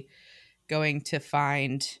Darcy going to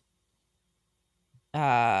find,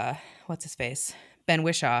 what's his face, Ben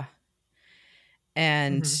Whishaw,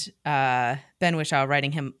 and Ben Whishaw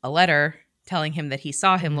writing him a letter telling him that he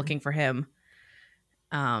saw him looking for him,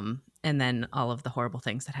 and then all of the horrible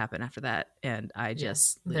things that happen after that, and I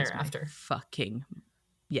just thereafter fucking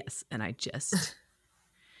yes, and I just.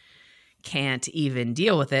 Can't even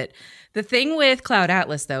deal with it. The thing with Cloud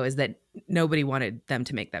Atlas, though, is that nobody wanted them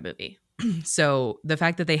to make that movie. So the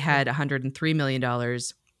fact that they had $103 million,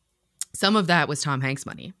 some of that was Tom Hanks'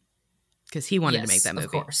 money because he wanted to make that movie.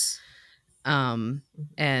 Of course.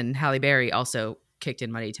 And Halle Berry also kicked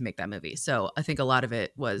in money to make that movie. So I think a lot of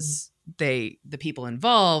it was the people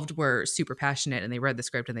involved were super passionate and they read the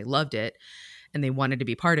script and they loved it. And they wanted to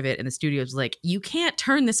be part of it. And the studio was like, you can't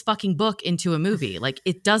turn this fucking book into a movie. Like,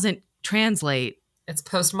 it doesn't translate. It's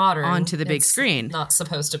postmodern. Onto the big It's screen. Not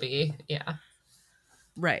supposed to be. Yeah.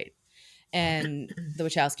 Right. And the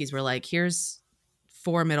Wachowskis were like, here's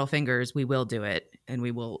 4 middle fingers. We will do it. And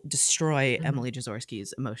we will destroy Emily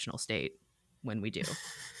Jaworski's emotional state when we do.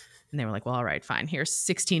 And they were like, well, all right, fine. Here's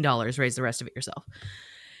 $16. Raise the rest of it yourself.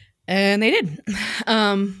 And they did.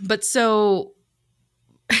 But so...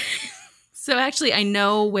 So actually, I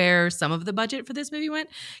know where some of the budget for this movie went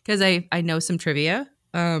because I know some trivia.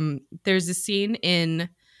 There's a scene in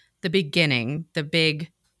the beginning, the big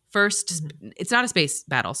first, it's not a space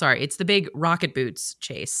battle, sorry. It's the big rocket boots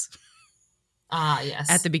chase. Ah, yes.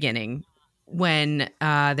 At the beginning when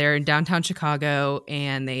they're in downtown Chicago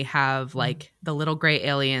and they have like the little gray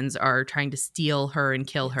aliens are trying to steal her and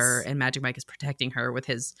kill her. And Magic Mike is protecting her with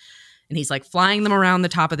and he's like flying them around the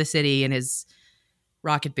top of the city in his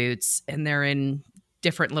rocket boots, and they're in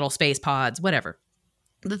different little space pods, whatever.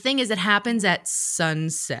 The thing is, it happens at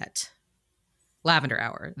sunset, lavender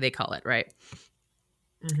hour, they call it, right?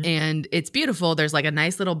 And it's beautiful. There's like a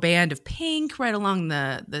nice little band of pink right along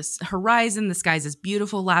this horizon. The sky's this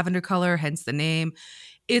beautiful lavender color, hence the name.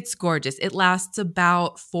 It's gorgeous. It lasts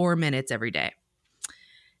about 4 minutes every day.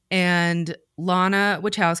 And Lana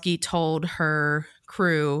Wachowski told her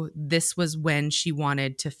crew this was when she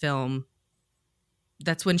wanted to film.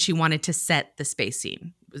 That's when she wanted to set the space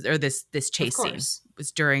scene, or this chase scene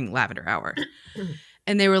was during Lavender Hour.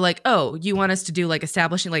 And they were like, "Oh, you want us to do like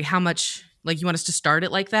establishing, like how much, like you want us to start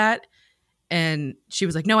it like that?" And she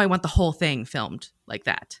was like, "No, I want the whole thing filmed like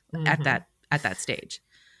that at that stage."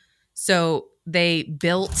 So they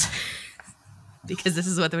built, because this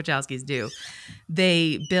is what the Wachowskis do,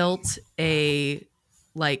 they built a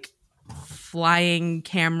like flying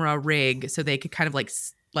camera rig so they could kind of like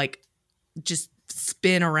just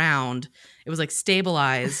spin around. It was like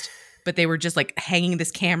stabilized, but they were just like hanging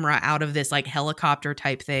this camera out of this like helicopter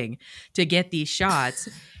type thing to get these shots.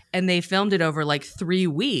 And they filmed it over like 3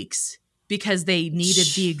 weeks because they needed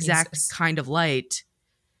the exact kind of light.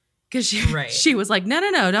 Because she was like, no,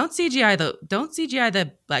 don't CGI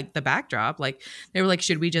the like the backdrop. Like they were like,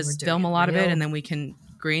 should we just film a lot of it and then we can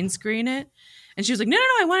green screen it? And she was like, no,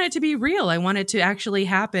 I want it to be real. I want it to actually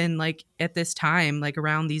happen like at this time, like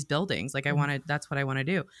around these buildings. Like that's what I want to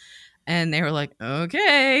do. And they were like,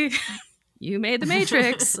 okay, you made the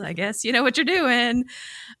Matrix. I guess you know what you're doing.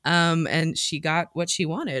 And she got what she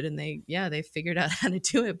wanted, and they figured out how to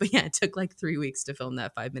do it. But yeah, it took like 3 weeks to film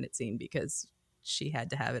that 5-minute scene because she had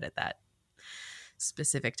to have it at that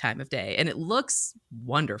specific time of day. And it looks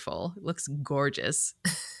wonderful. It looks gorgeous.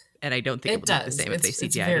 And I don't think it would look the same if they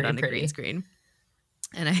CGI'd it on the green screen.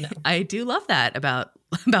 And I do love that about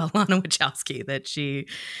Lana Wachowski, that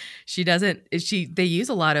they use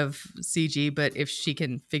a lot of CG, but if she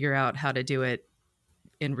can figure out how to do it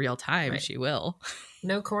in real time, she will.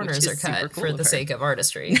 No corners are cut for the sake of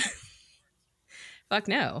artistry. Fuck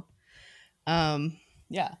no.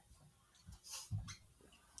 Yeah.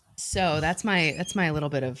 So that's my little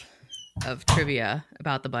bit of trivia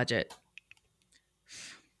about the budget.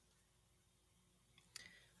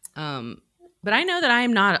 But I know that I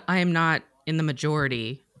am not in the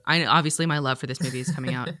majority. Obviously my love for this movie is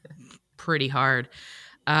coming out pretty hard.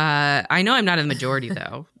 I know I'm not in the majority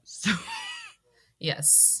though. So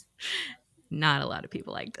yes. Not a lot of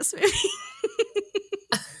people like this movie.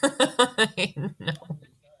 I know.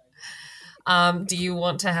 Do you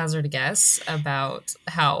want to hazard a guess about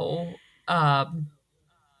how the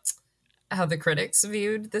critics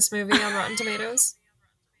viewed this movie on Rotten Tomatoes?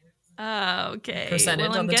 Okay. Percentage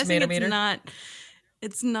well, I'm on the guessing tomato meter?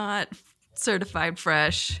 It's not certified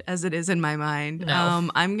fresh as it is in my mind. No.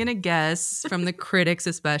 I'm gonna guess from the critics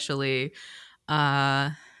especially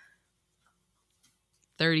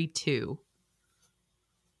 32.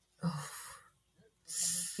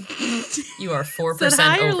 You are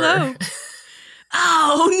 4% over. Low?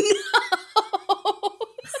 Oh no.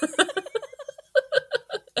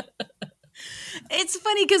 It's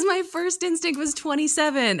funny because my first instinct was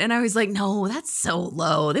 27, and I was like, no, that's so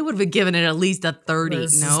low. They would have given it at least a 30.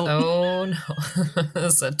 Oh, no.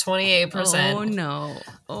 It's a 28%. Oh, no.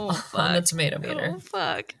 Oh, fuck. On the tomato meter. Oh,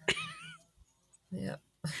 fuck. Yeah.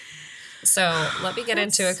 So let me get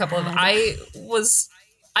into a couple of...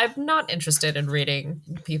 I'm not interested in reading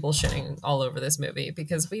people shitting all over this movie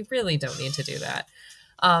because we really don't need to do that.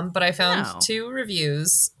 But I found 2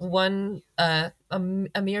 reviews, one a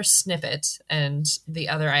mere snippet, and the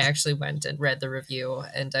other I actually went and read the review,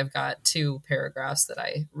 and I've got 2 paragraphs that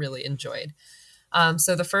I really enjoyed.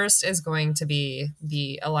 So the first is going to be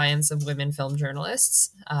the Alliance of Women Film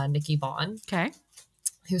Journalists, Nikki Vaughn,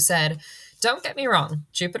 who said, "Don't get me wrong,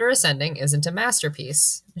 Jupiter Ascending isn't a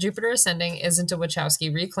masterpiece. Jupiter Ascending isn't a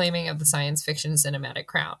Wachowski reclaiming of the science fiction cinematic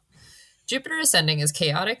crown. Jupiter Ascending is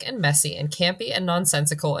chaotic and messy and campy and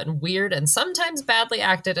nonsensical and weird and sometimes badly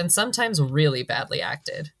acted and sometimes really badly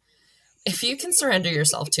acted. If you can surrender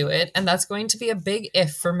yourself to it, and that's going to be a big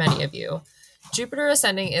if for many of you, Jupiter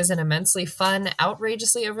Ascending is an immensely fun,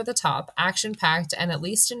 outrageously over-the-top, action-packed, and at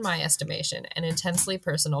least in my estimation, an intensely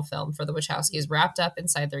personal film for the Wachowskis wrapped up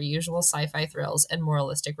inside their usual sci-fi thrills and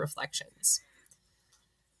moralistic reflections."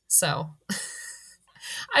 So,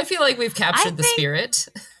 I feel like we've captured the spirit.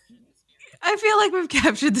 I feel like we've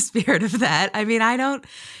captured the spirit of that. I mean,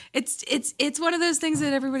 it's one of those things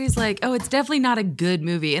that everybody's like, oh, it's definitely not a good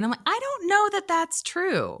movie. And I'm like, I don't know that that's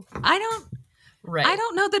true. I don't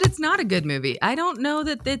know that it's not a good movie. I don't know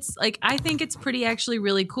that it's like, I think it's pretty actually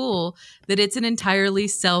really cool that it's an entirely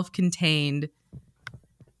self-contained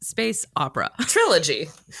space opera. Trilogy.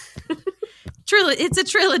 It's a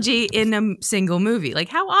trilogy in a single movie. Like,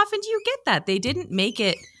 how often do you get that? They didn't make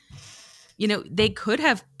it. You know, they could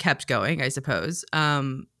have kept going, I suppose.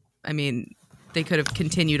 I mean, they could have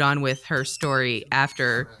continued on with her story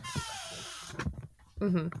after,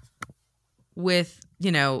 with,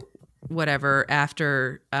 you know, whatever,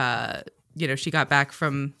 after she got back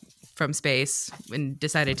from space and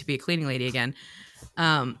decided to be a cleaning lady again.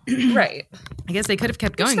 Right. I guess they could have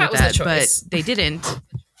kept going with that, but they didn't.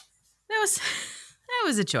 That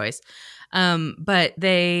was a choice. But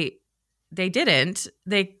they didn't.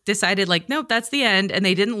 They decided like, nope, that's the end. And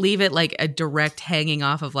they didn't leave it like a direct hanging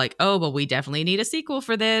off of like, oh, well, we definitely need a sequel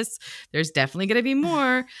for this. There's definitely going to be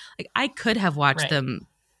more. Like I could have watched them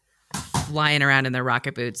flying around in their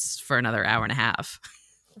rocket boots for another hour and a half.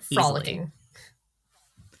 Frolicking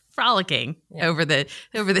over the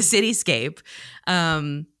cityscape.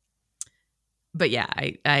 But yeah,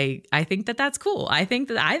 I think that's cool. I think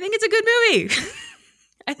it's a good movie.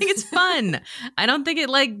 I think it's fun. I don't think it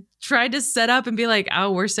like tried to set up and be like,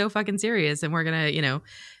 oh, we're so fucking serious and we're gonna,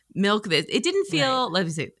 milk this. It didn't feel, let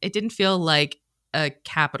me see, it didn't feel like a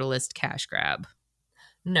capitalist cash grab.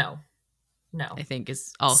 No. I think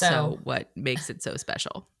is also what makes it so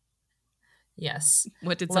special. Yes.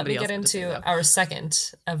 What did somebody else Let me get into our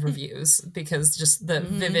second of reviews because just the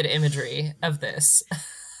vivid imagery of this.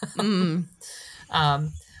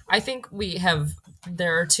 I think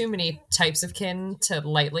there are too many types of kin to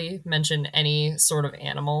lightly mention any sort of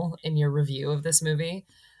animal in your review of this movie.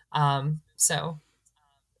 So,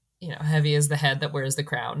 heavy is the head that wears the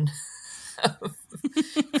crown.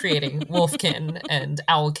 Creating wolfkin and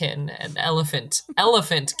owlkin and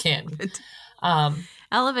elephantkin.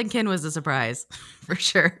 Elephantkin was a surprise, for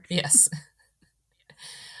sure. Yes.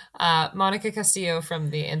 Monica Castillo from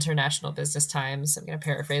the International Business Times, I'm going to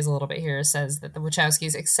paraphrase a little bit here, says that the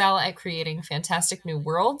Wachowskis excel at creating fantastic new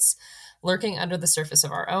worlds lurking under the surface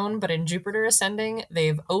of our own, but in Jupiter Ascending,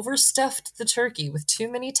 they've overstuffed the turkey with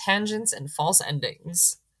too many tangents and false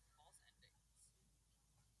endings.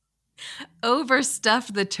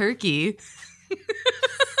 Overstuffed the turkey.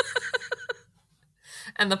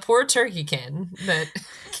 And the poor turkeykin that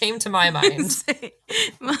came to my mind.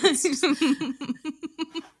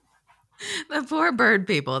 The poor bird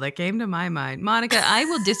people that came to my mind. Monica, I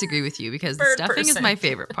will disagree with you because the stuffing is my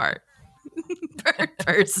favorite part. Bird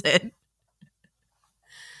person.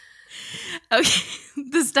 Okay,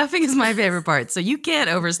 the stuffing is my favorite part. So you can't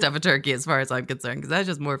overstuff a turkey as far as I'm concerned because that's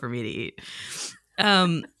just more for me to eat.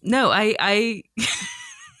 No, I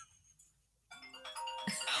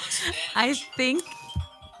think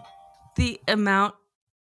the amount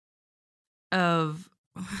of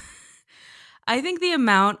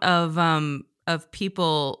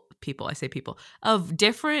people, I say people, of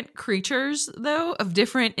different creatures though, of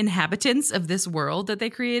different inhabitants of this world that they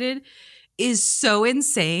created is so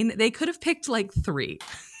insane. They could have picked like 3.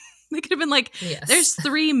 They could have been like, there's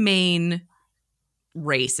 3 main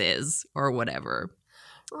races or whatever.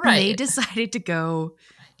 Right. And they decided to go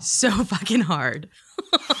so fucking hard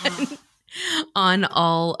on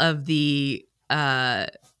all of the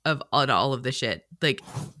all of the shit. Like,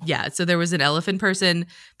 yeah, so there was an elephant person.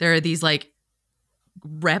 There are these like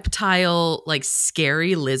reptile, like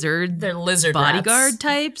scary lizard. They're lizard bodyguard rats.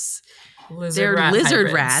 Types. Lizard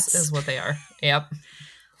Lizard rats is what they are. Yep.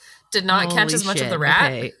 Did not catch as much of the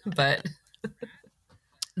rat, but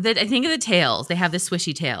I think of the tails. They have the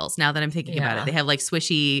swishy tails. Now that I'm thinking about it, they have like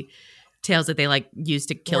swishy tails that they like use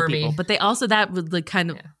to kill people. But they also, that would like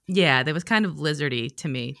kind of that was kind of lizardy to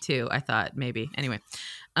me too. I thought maybe anyway.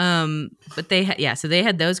 But they had so they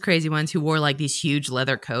had those crazy ones who wore like these huge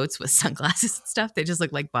leather coats with sunglasses and stuff. They just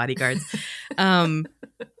look like bodyguards.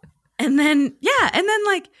 And then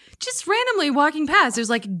like just randomly walking past, there's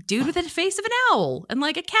like a dude with the face of an owl and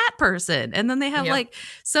like a cat person. And then they have like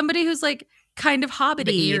somebody who's like kind of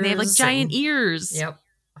hobbity and they have like giant ears. Yep.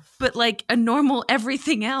 But like a normal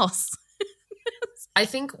everything else. I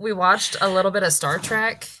think we watched a little bit of Star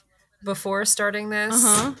Trek before starting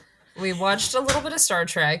this. We watched a little bit of Star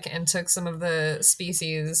Trek and took some of the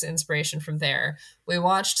species inspiration from there. We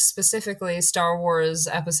watched specifically Star Wars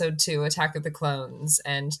Episode 2, Attack of the Clones,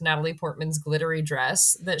 and Natalie Portman's glittery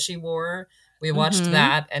dress that she wore. We watched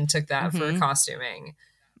that and took that for costuming.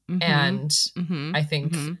 And I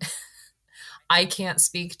think I can't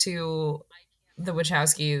speak to the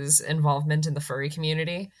Wachowskis' involvement in the furry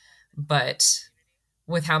community, but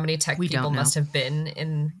with how many tech people must have been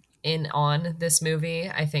in on this movie,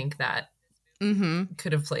 I think that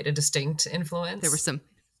could have played a distinct influence. There were some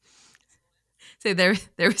there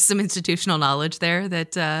was some institutional knowledge there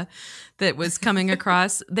that was coming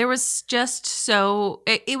across. There was just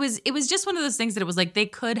it was just one of those things that it was like they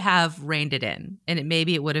could have reined it in, and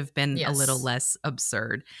maybe it would have been a little less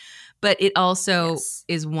absurd. But it also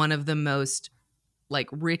is one of the most like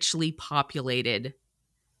richly populated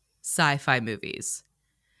sci-fi movies.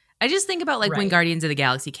 I just think about like when Guardians of the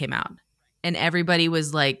Galaxy came out and everybody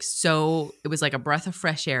was like, it was like a breath of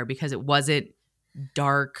fresh air because it wasn't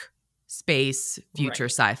dark space, future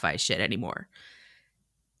sci-fi shit anymore.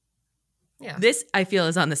 Yeah. This, I feel,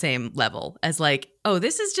 is on the same level as like, oh,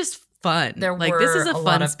 this is just fun. There like, were this is a fun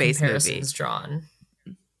lot of space comparisons movie. drawn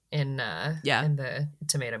in the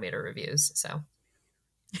Tomato Meter reviews. So,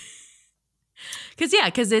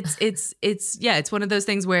 because it's one of those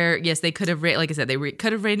things where, yes, they could have, like I said, they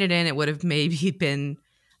could have reined it in. It would have maybe been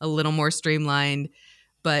a little more streamlined,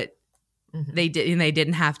 but they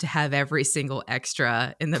didn't have to have every single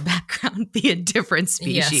extra in the background be a different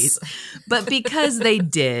species. Yes. But because they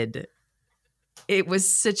did, it was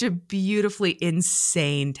such a beautifully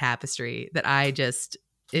insane tapestry that I just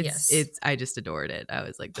adored it. I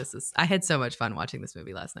was like, I had so much fun watching this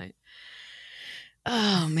movie last night.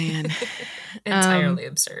 Oh man. Entirely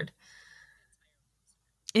absurd.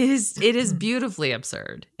 It is beautifully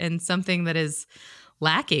absurd and something that is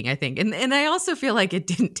lacking, I think. And I also feel like it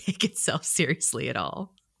didn't take itself seriously at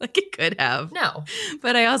all. Like it could have. No.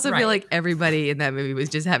 But I also feel like everybody in that movie was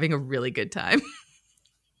just having a really good time.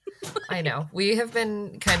 I know. We have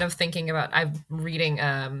been kind of thinking about, I'm reading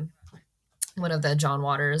one of the John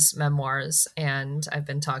Waters memoirs, and I've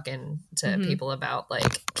been talking to people about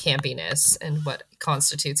like campiness and what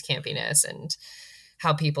constitutes campiness and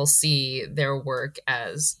how people see their work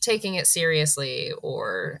as taking it seriously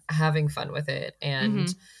or having fun with it.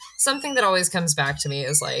 And something that always comes back to me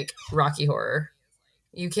is like Rocky Horror.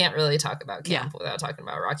 You can't really talk about camp without talking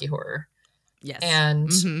about Rocky Horror. Yes.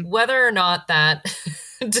 And whether or not that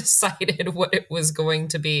decided what it was going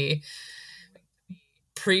to be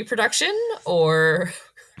pre-production or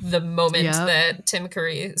the moment that Tim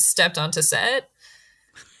Curry stepped onto set.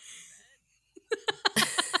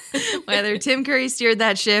 Whether Tim Curry steered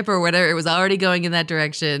that ship or whether it was already going in that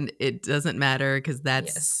direction, it doesn't matter because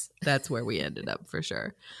that's where we ended up for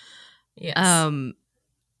sure. Yes.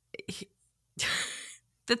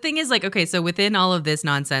 The thing is, like, okay, so within all of this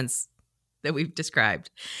nonsense that we've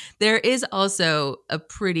described, there is also a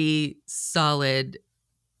pretty solid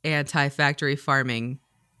anti-factory farming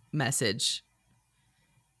message.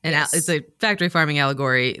 And it's a factory farming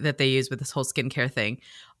allegory that they use with this whole skincare thing.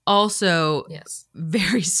 Also,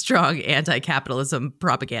 very strong anti-capitalism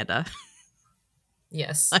propaganda.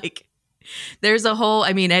 Yes. Like, there's a whole,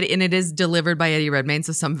 I mean, and it is delivered by Eddie Redmayne,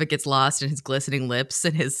 so some of it gets lost in his glistening lips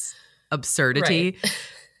and his absurdity. Right.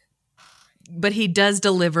 But he does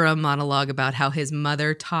deliver a monologue about how his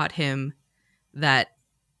mother taught him that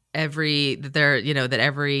every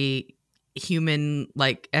human,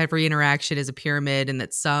 like every interaction is a pyramid, and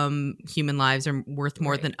that some human lives are worth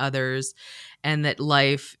more than others, and that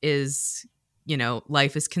life is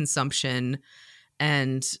consumption,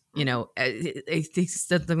 and I think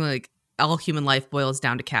something like all human life boils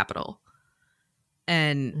down to capital.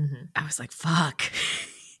 And I was like, fuck.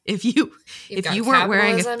 If you weren't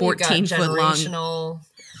wearing a 14-foot long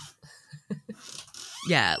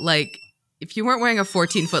yeah, like if you weren't wearing a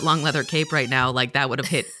 14-foot long leather cape right now, like that would have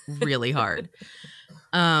hit really hard.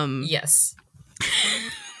 Yes.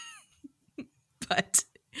 But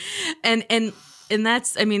and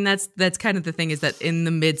that's, I mean, that's kind of the thing, is that in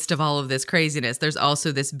the midst of all of this craziness, there's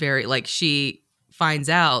also this very, like, she finds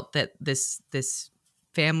out that this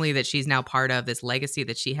family that she's now part of, this legacy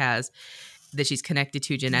that she has, that she's connected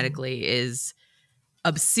to genetically, is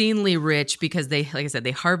obscenely rich because they, like I said,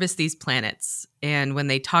 they harvest these planets. And when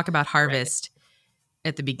they talk about harvest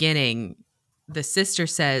at the beginning, the sister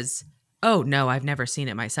says, "Oh no, I've never seen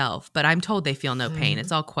it myself, but I'm told they feel no pain.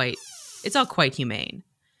 It's all quite humane."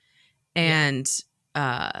 And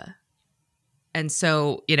and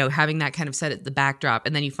so, having that kind of set at the backdrop,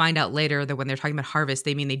 and then you find out later that when they're talking about harvest,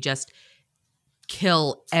 they mean they just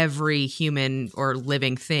kill every human or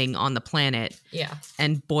living thing on the planet,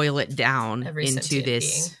 and boil it down into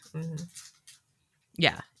this,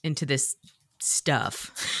 into this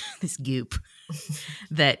stuff, this goop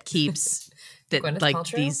that keeps that Gwyneth like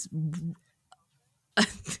Paltrow? these.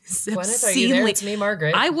 Gwyneth, are you there? It's me,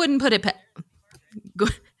 Margaret. I wouldn't put it.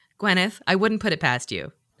 Gwyneth, I wouldn't put it past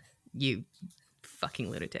you. You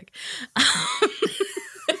fucking lunatic.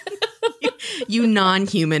 You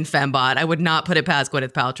non-human fembot. I would not put it past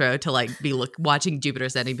Gwyneth Paltrow to like be watching Jupiter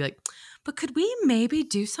Ascending and be like, but could we maybe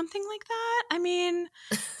do something like that? I mean,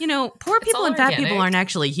 poor people and fat people aren't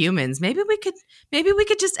actually humans. Maybe we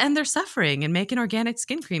could just end their suffering and make an organic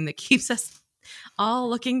skin cream that keeps us all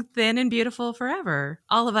looking thin and beautiful forever.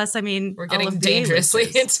 All of us, I mean, we're getting dangerously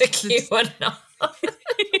into QAnon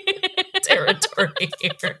territory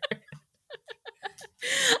here.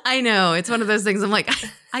 I know. It's one of those things I'm like,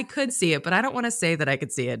 I could see it, but I don't want to say that I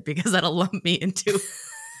could see it because that'll lump me into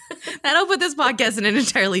That'll put this podcast in an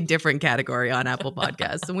entirely different category on Apple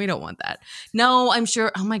Podcasts, and we don't want that. No, I'm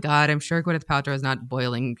sure. Oh my God, I'm sure Gwyneth Paltrow is not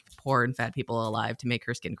boiling poor and fat people alive to make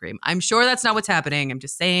her skin cream. I'm sure that's not what's happening. I'm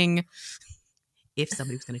just saying, if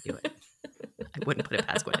somebody was going to do it, I wouldn't put it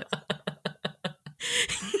past Gwyneth.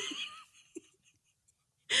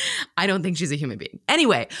 I don't think she's a human being.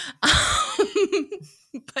 Anyway,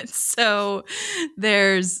 but so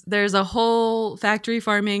there's a whole factory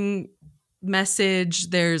farming message.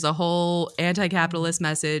 There's a whole anti-capitalist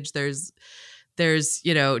message. There's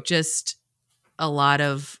just a lot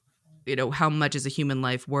of, how much is a human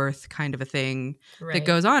life worth kind of a thing that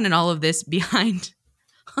goes on, and all of this behind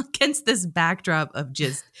against this backdrop of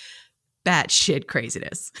just batshit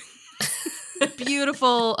craziness.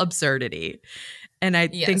 Beautiful absurdity. And I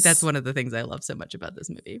think that's one of the things I love so much about this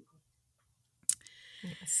movie.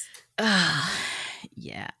 Yes.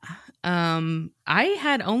 Yeah. I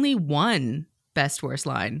had only one best worst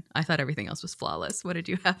line. I thought everything else was flawless. What did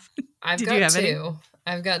you have? I've got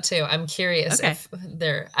two. I'm curious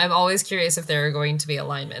I'm always curious if there are going to be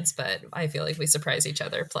alignments, but I feel like we surprise each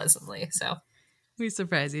other pleasantly. So we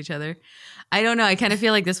surprise each other. I don't know. I kind of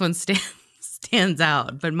feel like this one stands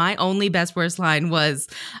out, but my only best worst line was,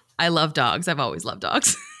 I love dogs. I've always loved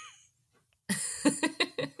dogs.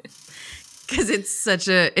 Because it's such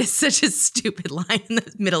a stupid line in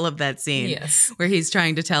the middle of that scene, where he's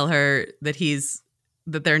trying to tell her that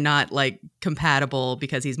they're not like compatible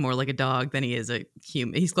because he's more like a dog than he is a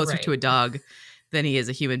human. He's closer to a dog than he is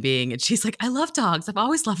a human being, and she's like, "I love dogs. I've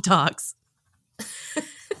always loved dogs."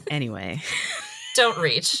 Anyway, don't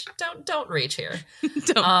reach. Don't reach here.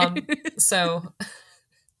 So.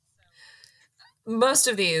 Most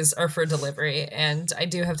of these are for delivery, and I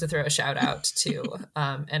do have to throw a shout out to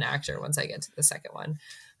an actor once I get to the second one.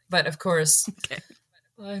 But of course,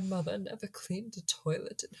 my mother never cleaned a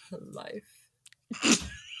toilet in her life.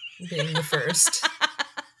 Being the first.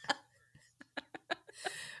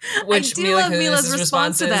 Which I do love Mila's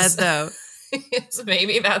response to that, though.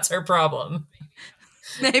 Maybe that's her problem.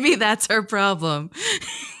 Maybe that's her problem.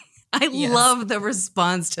 I love the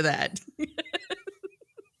response to that.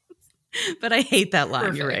 But I hate that line.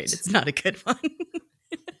 Perfect. You're right. It's not a good one.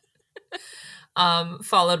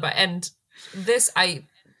 Followed by, and this, I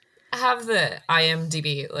have the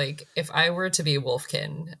IMDb, like, if I were to be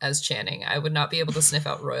Wolfkin as Channing, I would not be able to sniff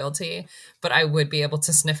out royalty, but I would be able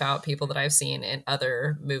to sniff out people that I've seen in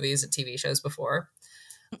other movies and TV shows before.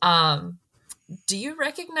 Do you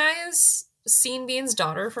recognize Sean Bean's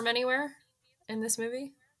daughter from anywhere in this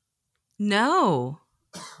movie? No.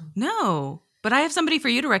 But I have somebody for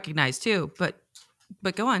you to recognize too. But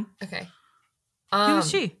go on. Okay. Who is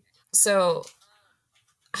she? So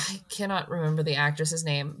I cannot remember the actress's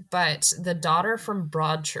name, but the daughter from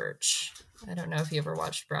Broadchurch. I don't know if you ever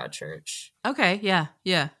watched Broadchurch. Okay. Yeah.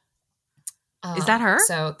 Is that her?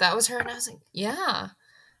 So that was her, and I was like, yeah.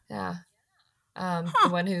 The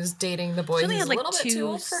one who's dating the boy who's a little bit too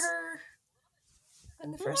old for her.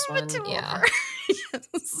 In the first one, yeah.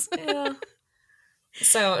 Yes. Yeah.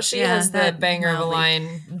 So she has the banger of a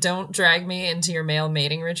line, "Don't drag me into your male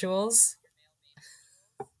mating rituals."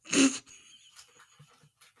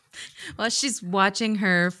 Well, she's watching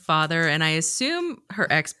her father, and I assume her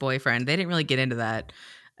ex-boyfriend. They didn't really get into that.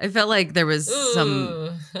 I felt like there was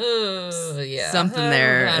something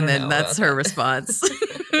there, and then that's her response.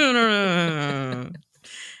 We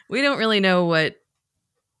don't really know what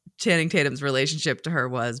Channing Tatum's relationship to her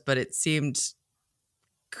was, but it seemed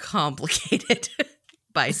complicated.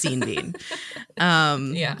 By Sean Bean.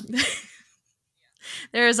 Yeah.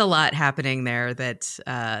 There is a lot happening there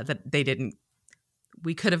that they didn't.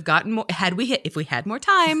 We could have gotten more if we had more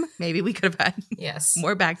time. Maybe we could have had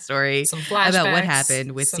more backstory, some flashbacks about what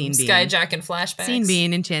happened with Sean Bean, Skyjack and flashbacks. Sean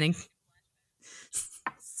Bean and Channing,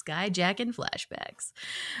 Skyjack and flashbacks.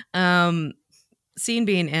 Sean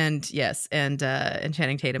Bean and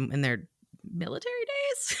Channing Tatum in their military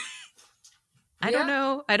days. I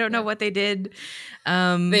don't know what they did.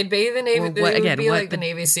 They'd bathe the Navy. It would be like the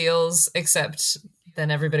Navy SEALs, except then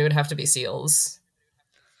everybody would have to be SEALs.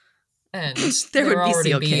 And there would be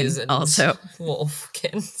SEAL kin also.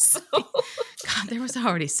 Wolfkin. So. God, there was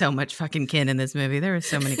already so much fucking kin in this movie. There were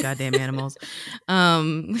so many goddamn animals.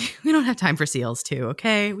 We don't have time for SEALs too,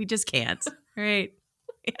 okay? We just can't. All right?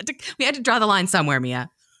 We had to draw the line somewhere, Mia.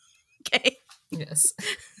 Okay? Yes.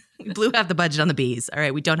 We blew half the budget on the bees. All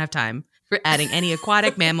right, we don't have time for adding any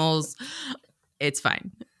aquatic mammals. It's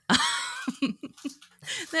fine.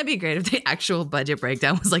 That'd be great if the actual budget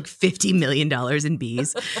breakdown was like $50 million in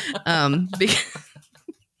bees.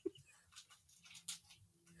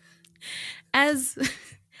 As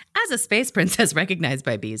As a space princess recognized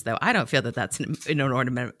by bees, though, I don't feel that that's an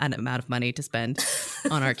inordinate amount of money to spend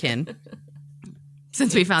on our kin.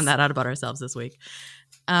 Since we found that out about ourselves this week.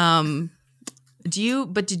 Did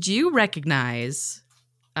you recognize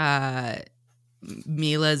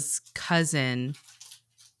Mila's cousin,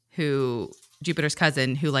 Jupiter's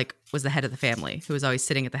cousin, who like was the head of the family, who was always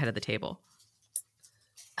sitting at the head of the table?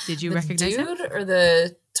 Did you recognize him? The dude or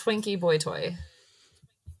the Twinkie boy toy?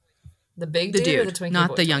 The big dude or the Twinkie not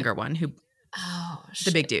boy the toy? younger one. Oh, shit.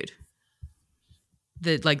 The big dude.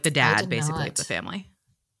 The dad, basically, of the family.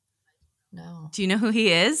 No. Do you know who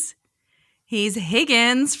he is? He's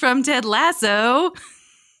Higgins from Ted Lasso.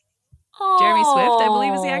 Jeremy Swift, I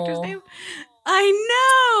believe is the actor's name. I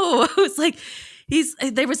know. It was like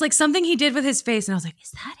there was like something he did with his face, and I was like,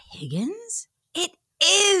 is that Higgins? It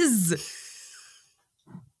is.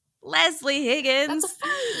 Leslie Higgins. That's a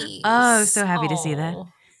face. Oh, so happy to see that. Oh.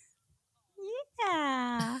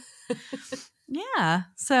 Yeah. Yeah.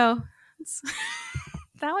 So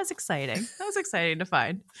that was exciting. That was exciting to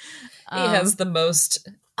find. He has the most.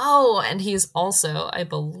 Oh, and he's also, I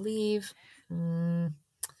believe.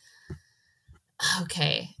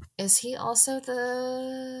 Okay. Is he also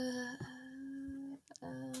the.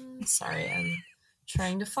 Sorry, I'm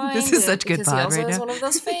trying to find This is such good because he pod also right has now. one of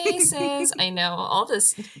those faces. I know, all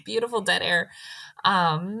this beautiful dead air.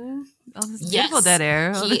 Oh, this Yes, beautiful dead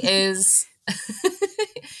air. He is.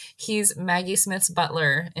 He's Maggie Smith's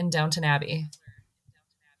butler in Downton Abbey.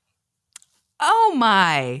 Oh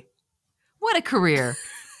my. What a career.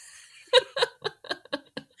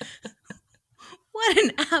 What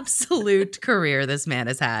an absolute career this man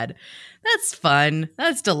has had. That's fun.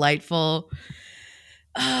 That's delightful.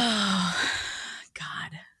 Oh,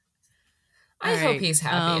 God. I All hope right. he's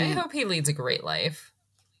happy. I hope he leads a great life.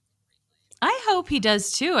 I hope he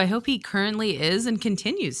does too. I hope he currently is and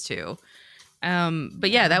continues to.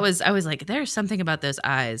 But yeah, I was like, there's something about those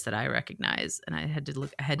eyes that I recognize. And I had to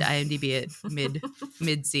IMDb it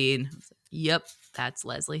mid scene. Yep, that's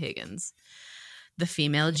Leslie Higgins, the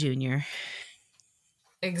female junior.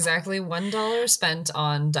 Exactly $1 spent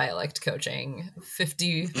on dialect coaching,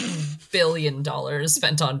 $50 billion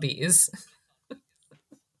spent on bees.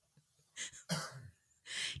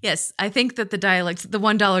 Yes, I think that the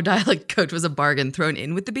 $1 dialect coach was a bargain thrown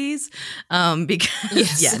in with the bees, because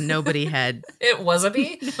Yes. yeah, nobody had It was a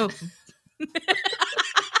bee? no.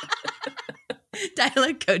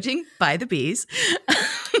 Dialect coaching by the bees.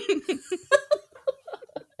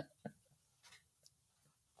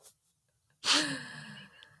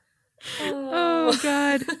 Oh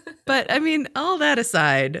God! But I mean, all that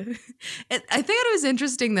aside, I think it was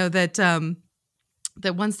interesting though that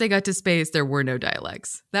that once they got to space, there were no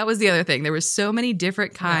dialects. That was the other thing. There were so many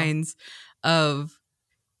different kinds of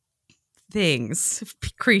things,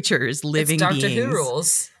 creatures, living it's Doctor beings. Who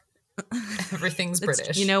rules. Everything's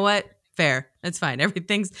British. You know what? Fair. That's fine.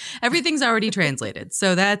 Everything's already translated.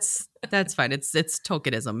 So that's fine. It's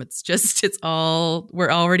Tolkienism.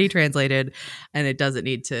 We're already translated, and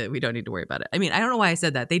we don't need to worry about it. I mean, I don't know why I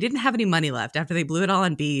said that. They didn't have any money left after they blew it all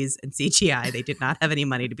on bees and CGI. They did not have any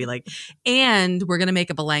money to be like, and we're going to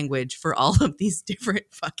make up a language for all of these different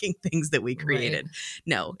fucking things that we created. Right.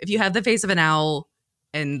 No, if you have the face of an owl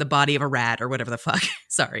and the body of a rat or whatever the fuck.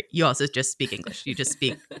 Sorry. You also just speak English. You just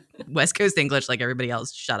speak West Coast English like everybody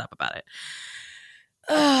else. Shut up about it.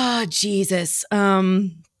 Oh, Jesus.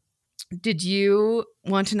 Did you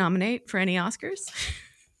want to nominate for any Oscars?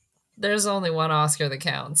 There's only one Oscar that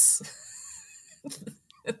counts.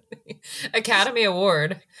 Academy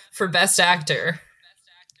Award for Best Actor.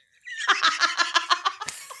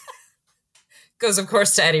 Goes, of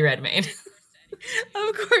course, to Eddie Redmayne.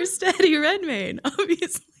 Of course, to Eddie Redmayne.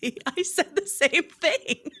 Obviously, I said the same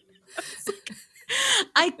thing.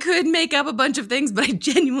 I could make up a bunch of things, but I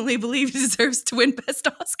genuinely believe he deserves to win Best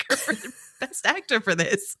Oscar for Best Actor for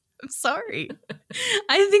this. I'm sorry.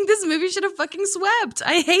 I think this movie should have fucking swept.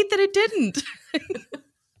 I hate that it didn't.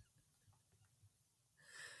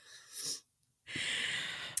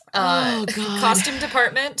 Oh, God. Costume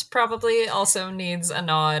department probably also needs a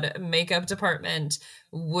nod. Makeup department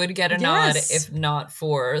would get a nod if not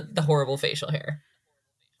for the horrible facial hair.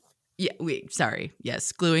 Yeah, sorry.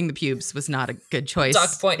 Yes, gluing the pubes was not a good choice.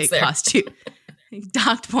 Docked points there.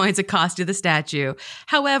 Docked points, it cost you the statue.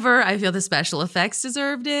 However, I feel the special effects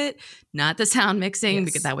deserved it, not the sound mixing,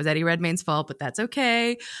 because that was Eddie Redmayne's fault, but that's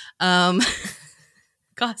okay.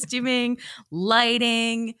 Costuming,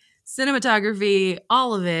 lighting, cinematography,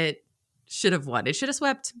 all of it should have won. It should have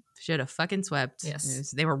swept. Should have fucking swept.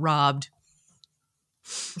 Yes. They were robbed.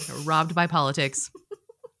 They were robbed by politics.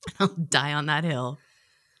 I'll die on that hill.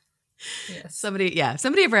 Yes. Somebody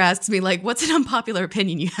ever asks me, like, what's an unpopular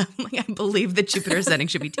opinion you have? I'm like, I believe that Jupiter Ascending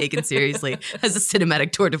should be taken seriously as a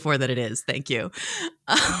cinematic tour de force that it is. Thank you.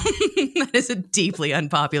 That is a deeply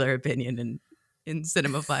unpopular opinion in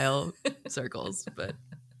cinemaphile circles, but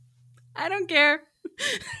I don't care.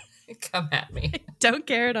 Come at me. I don't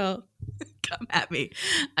care at all. Come at me.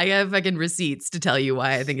 I have fucking receipts to tell you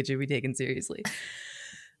why I think it should be taken seriously.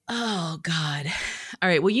 Oh God. All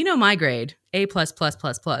right. Well, you know my grade, A++++.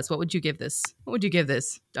 What would you give this? What would you give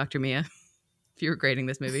this, Dr. Mia, if you were grading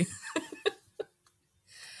this movie?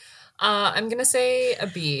 I'm gonna say a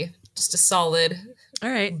B, just a solid. All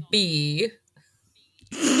right. B.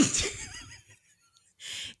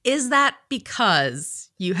 Is that because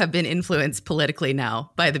you have been influenced politically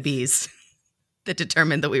now by the bees that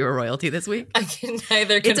determined that we were royalty this week? I can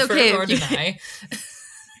neither confirm nor deny.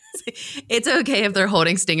 It's okay if they're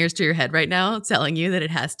holding stingers to your head right now, telling you that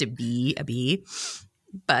it has to be a bee.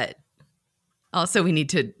 But also, we need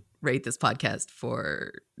to rate this podcast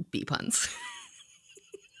for bee puns.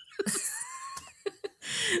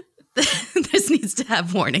 This needs to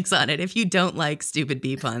have warnings on it. If you don't like stupid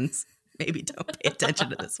bee puns, maybe don't pay attention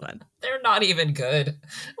to this one. They're not even good.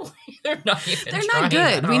 They're not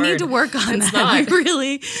good. We need to work on that. Not.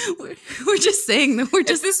 We're just saying that we're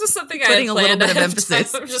just. If this was something putting I a little bit of emphasis.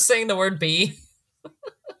 emphasis. I'm just saying the word B.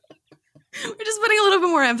 We're just putting a little bit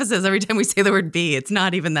more emphasis every time we say the word bee. It's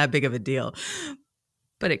not even that big of a deal,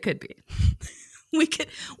 but it could be. We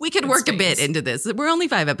could work a bit into this. We're only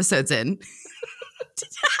 5 episodes in.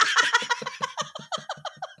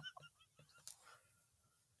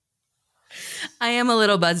 I am a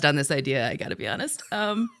little buzzed on this idea, I gotta be honest.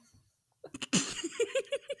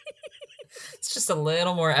 It's just a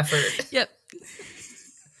little more effort. Yep.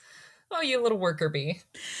 Oh, you little worker bee.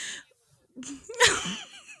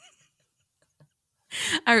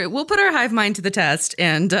 All right, we'll put our hive mind to the test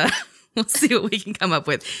and we'll see what we can come up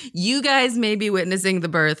with. You guys may be witnessing the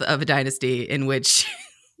birth of a dynasty in which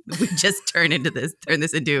we just turn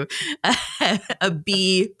this into a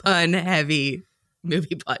bee pun heavy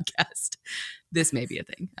movie podcast. This may be a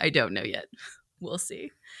thing. I don't know yet. We'll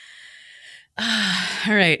see.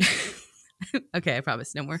 All right. Okay, I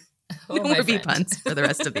promise. No more bee friend. puns for the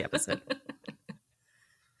rest of the episode.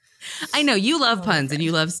 I know you love puns and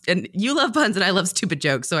you love puns and I love stupid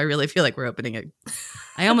jokes. So I really feel like we're opening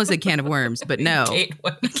I almost said can of worms, but no, a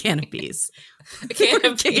can of bees.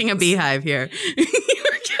 We're kicking a beehive here.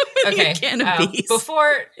 Okay. A can of bees.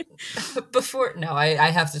 Before, no, I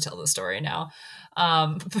have to tell the story now.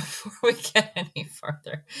 Before we get any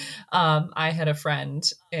farther, I had a friend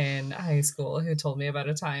in high school who told me about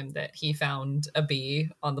a time that he found a bee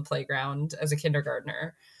on the playground as a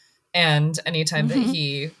kindergartner. And anytime that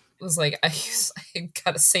he was like, I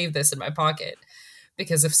gotta save this in my pocket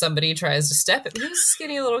because if somebody tries to step at me, he was a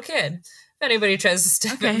skinny little kid. If anybody tries to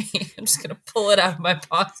step at me, I'm just gonna pull it out of my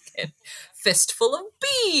pocket. Fistful of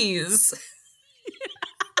bees.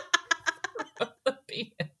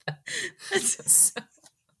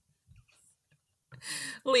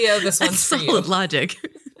 Leo, this one's for you. Solid logic.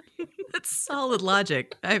 That's solid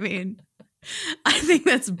logic. I mean, I think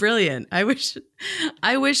that's brilliant. I wish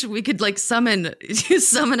we could like summon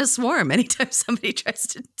a swarm anytime somebody tries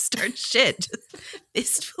to start shit. Just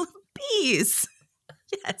fistful of bees.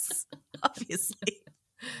 Yes, obviously.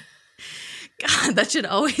 God, that should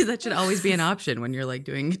always be an option when you're like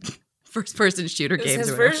doing first person shooter games. His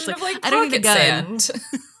or whatever. version of like I don't need a Pocket gun. Sand.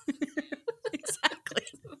 Exactly.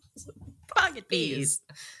 Pocket bees.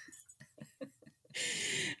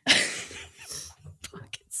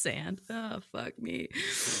 Pocket sand. Oh, fuck me.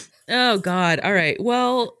 Oh, God. All right.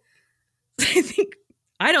 Well,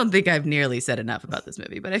 I don't think I've nearly said enough about this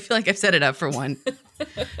movie, but I feel like I've set it up for one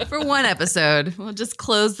episode. We'll just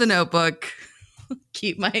close the notebook.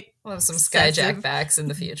 Keep my. We'll have some Skyjack backs in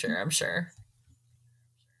the future, I'm sure.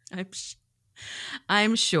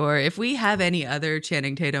 I'm sure. If we have any other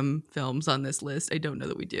Channing Tatum films on this list, I don't know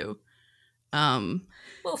that we do.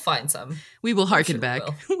 We'll find some. We will harken back.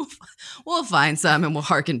 We'll find some and we'll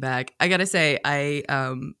harken back. I gotta say,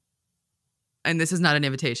 and this is not an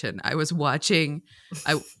invitation. I was watching.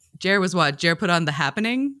 Jared put on The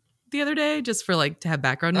Happening the other day just for like to have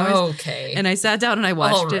background noise. Okay. And I sat down and I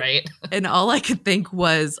watched it. And all I could think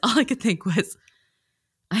was, I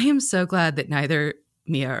am so glad that neither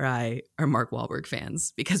Mia or I are Mark Wahlberg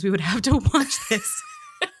fans because we would have to watch this.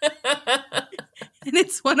 And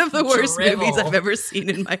it's one of the worst movies I've ever seen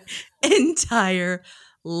in my entire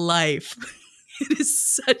life. It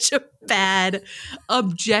is such a bad,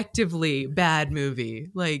 objectively bad movie.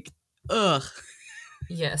 Like, ugh.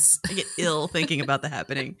 Yes. I get ill thinking about The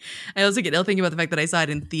Happening. I also get ill thinking about the fact that I saw it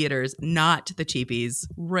in theaters, not the cheapies,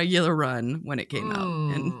 regular run when it came out.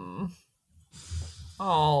 And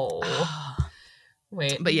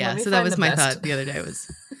wait. But yeah, so that was my thought the other day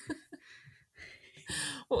was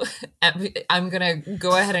I'm gonna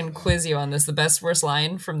go ahead and quiz you on this. The best worst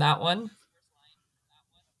line from that one.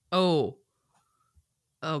 Oh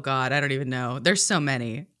God, I don't even know. There's so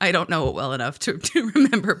many. I don't know it well enough to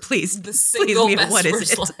remember. Please, the single please, best what is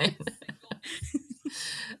worst it? line.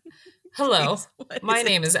 Hello, my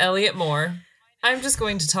name is Elliot Moore. I'm just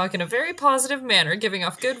going to talk in a very positive manner, giving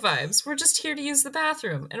off good vibes. We're just here to use the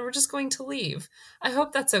bathroom, and we're just going to leave. I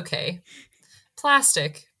hope that's okay.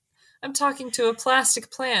 Plastic. I'm talking to a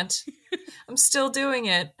plastic plant. I'm still doing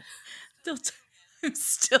it. I'm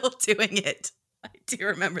still doing it. I do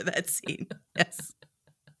remember that scene. Yes.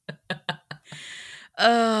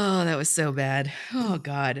 Oh, that was so bad. Oh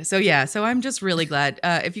God. So yeah, so I'm just really glad.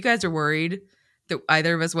 If you guys are worried that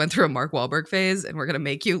either of us went through a Mark Wahlberg phase and we're gonna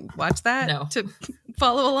make you watch that to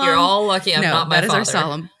follow along. You're all lucky I'm not my that father. Is our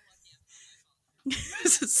solemn.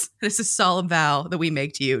 This is a solemn vow that we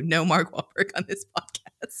make to you. No Mark Wahlberg on this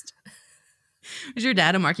podcast. Was your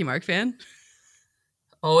dad a Marky Mark fan?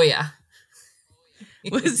 Oh yeah.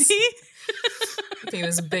 Was he? He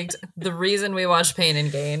was big. The reason we watched Pain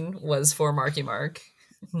and Gain was for Marky Mark,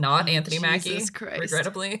 not Anthony Mackie. Christ.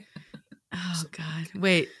 Regrettably. Oh God!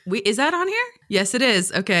 Wait, is that on here? Yes, it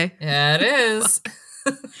is. Okay. Yeah, it is.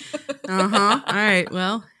 All right.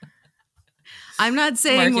 Well, I'm not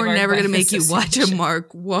saying we're never going to make you watch a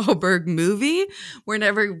Mark Wahlberg movie. We're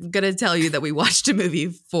never going to tell you that we watched a movie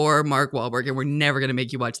for Mark Wahlberg, and we're never going to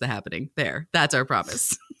make you watch The Happening. That's our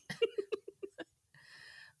promise.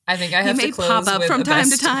 I think I have to close pop up with from time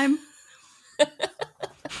to time.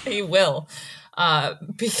 He will,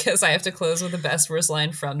 because I have to close with the best worst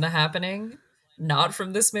line from The Happening, not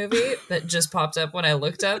from this movie. That just popped up when I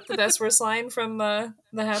looked up the best worst line from The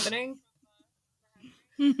Happening.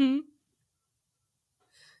 Mm-hmm.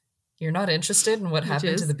 You're not interested in what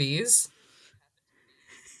happened to the bees?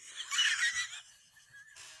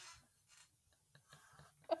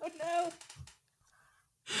 Oh no!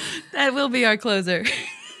 That will be our closer.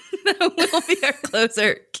 That will be our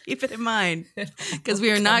closer. Keep it in mind, because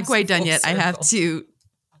we are not quite done yet. I have to.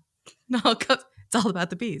 No, it's all about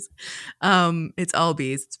the bees. It's all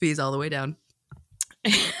bees. It's bees all the way down.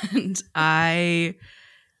 And I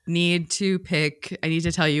need to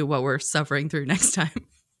tell you what we're suffering through next time.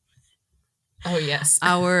 Oh yes,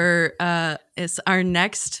 it's our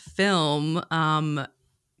next film.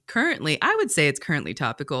 Currently, I would say it's currently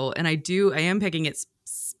topical, and I am picking it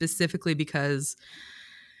specifically because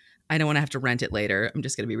I don't want to have to rent it later. I'm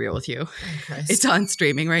just going to be real with you. Oh, it's on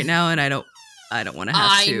streaming right now, and I don't want to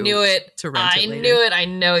have to. I knew it. To rent it later. I knew it. I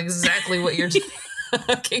know exactly what you're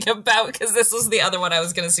talking about, because this was the other one I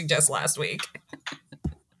was going to suggest last week.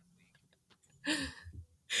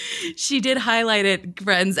 She did highlight it,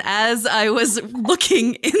 friends, as I was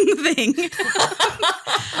looking in the thing.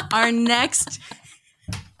 Our next,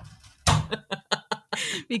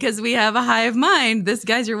 because we have a hive mind.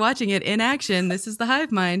 Guys, you're watching it in action. This is the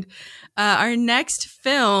hive mind. Our next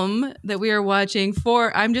film that we are watching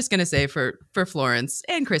I'm just going to say for Florence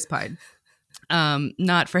and Chris Pine,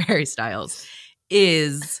 not for Harry Styles,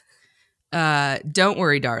 is Don't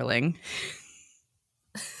Worry, Darling.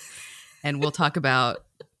 And we'll talk about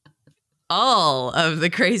all of the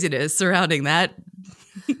craziness surrounding that,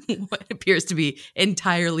 what appears to be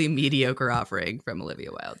entirely mediocre offering from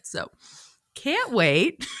Olivia Wilde. So can't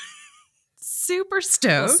wait. Super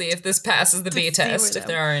stoked. We'll see if this passes the bee test, if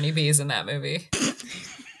there are any bees in that movie.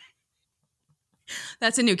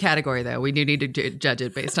 That's a new category, though. We do need to judge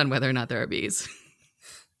it based on whether or not there are bees.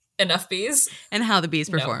 Enough bees? And how the bees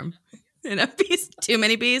perform. No. Enough bees? Too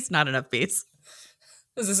many bees? Not enough bees.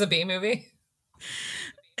 Is this a bee movie?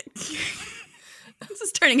 This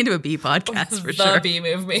is turning into a bee podcast for sure. The bee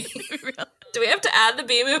movie. Do we have to add the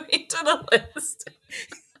bee movie to the list?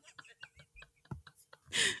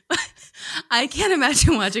 I can't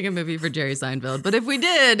imagine watching a movie for Jerry Seinfeld, but if we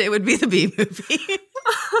did, it would be the bee movie.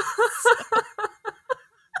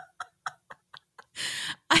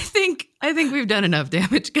 I think we've done enough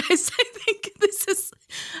damage, guys. I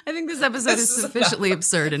think this episode is sufficiently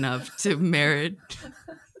absurd enough to merit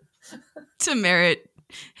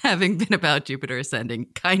having been about Jupiter Ascending,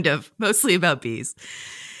 kind of, mostly about bees.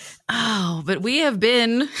 Oh, but we have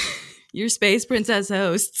been your Space Princess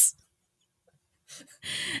hosts,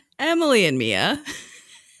 Emily and Mia,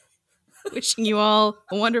 wishing you all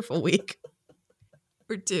a wonderful week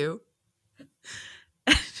or two.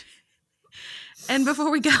 And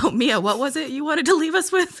before we go, Mia, what was it you wanted to leave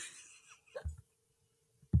us with?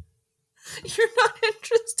 You're not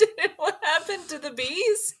interested in what happened to the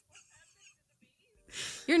bees?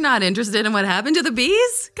 You're not interested in what happened to the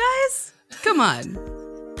bees, guys? Come on.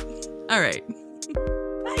 All right.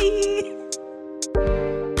 Bye.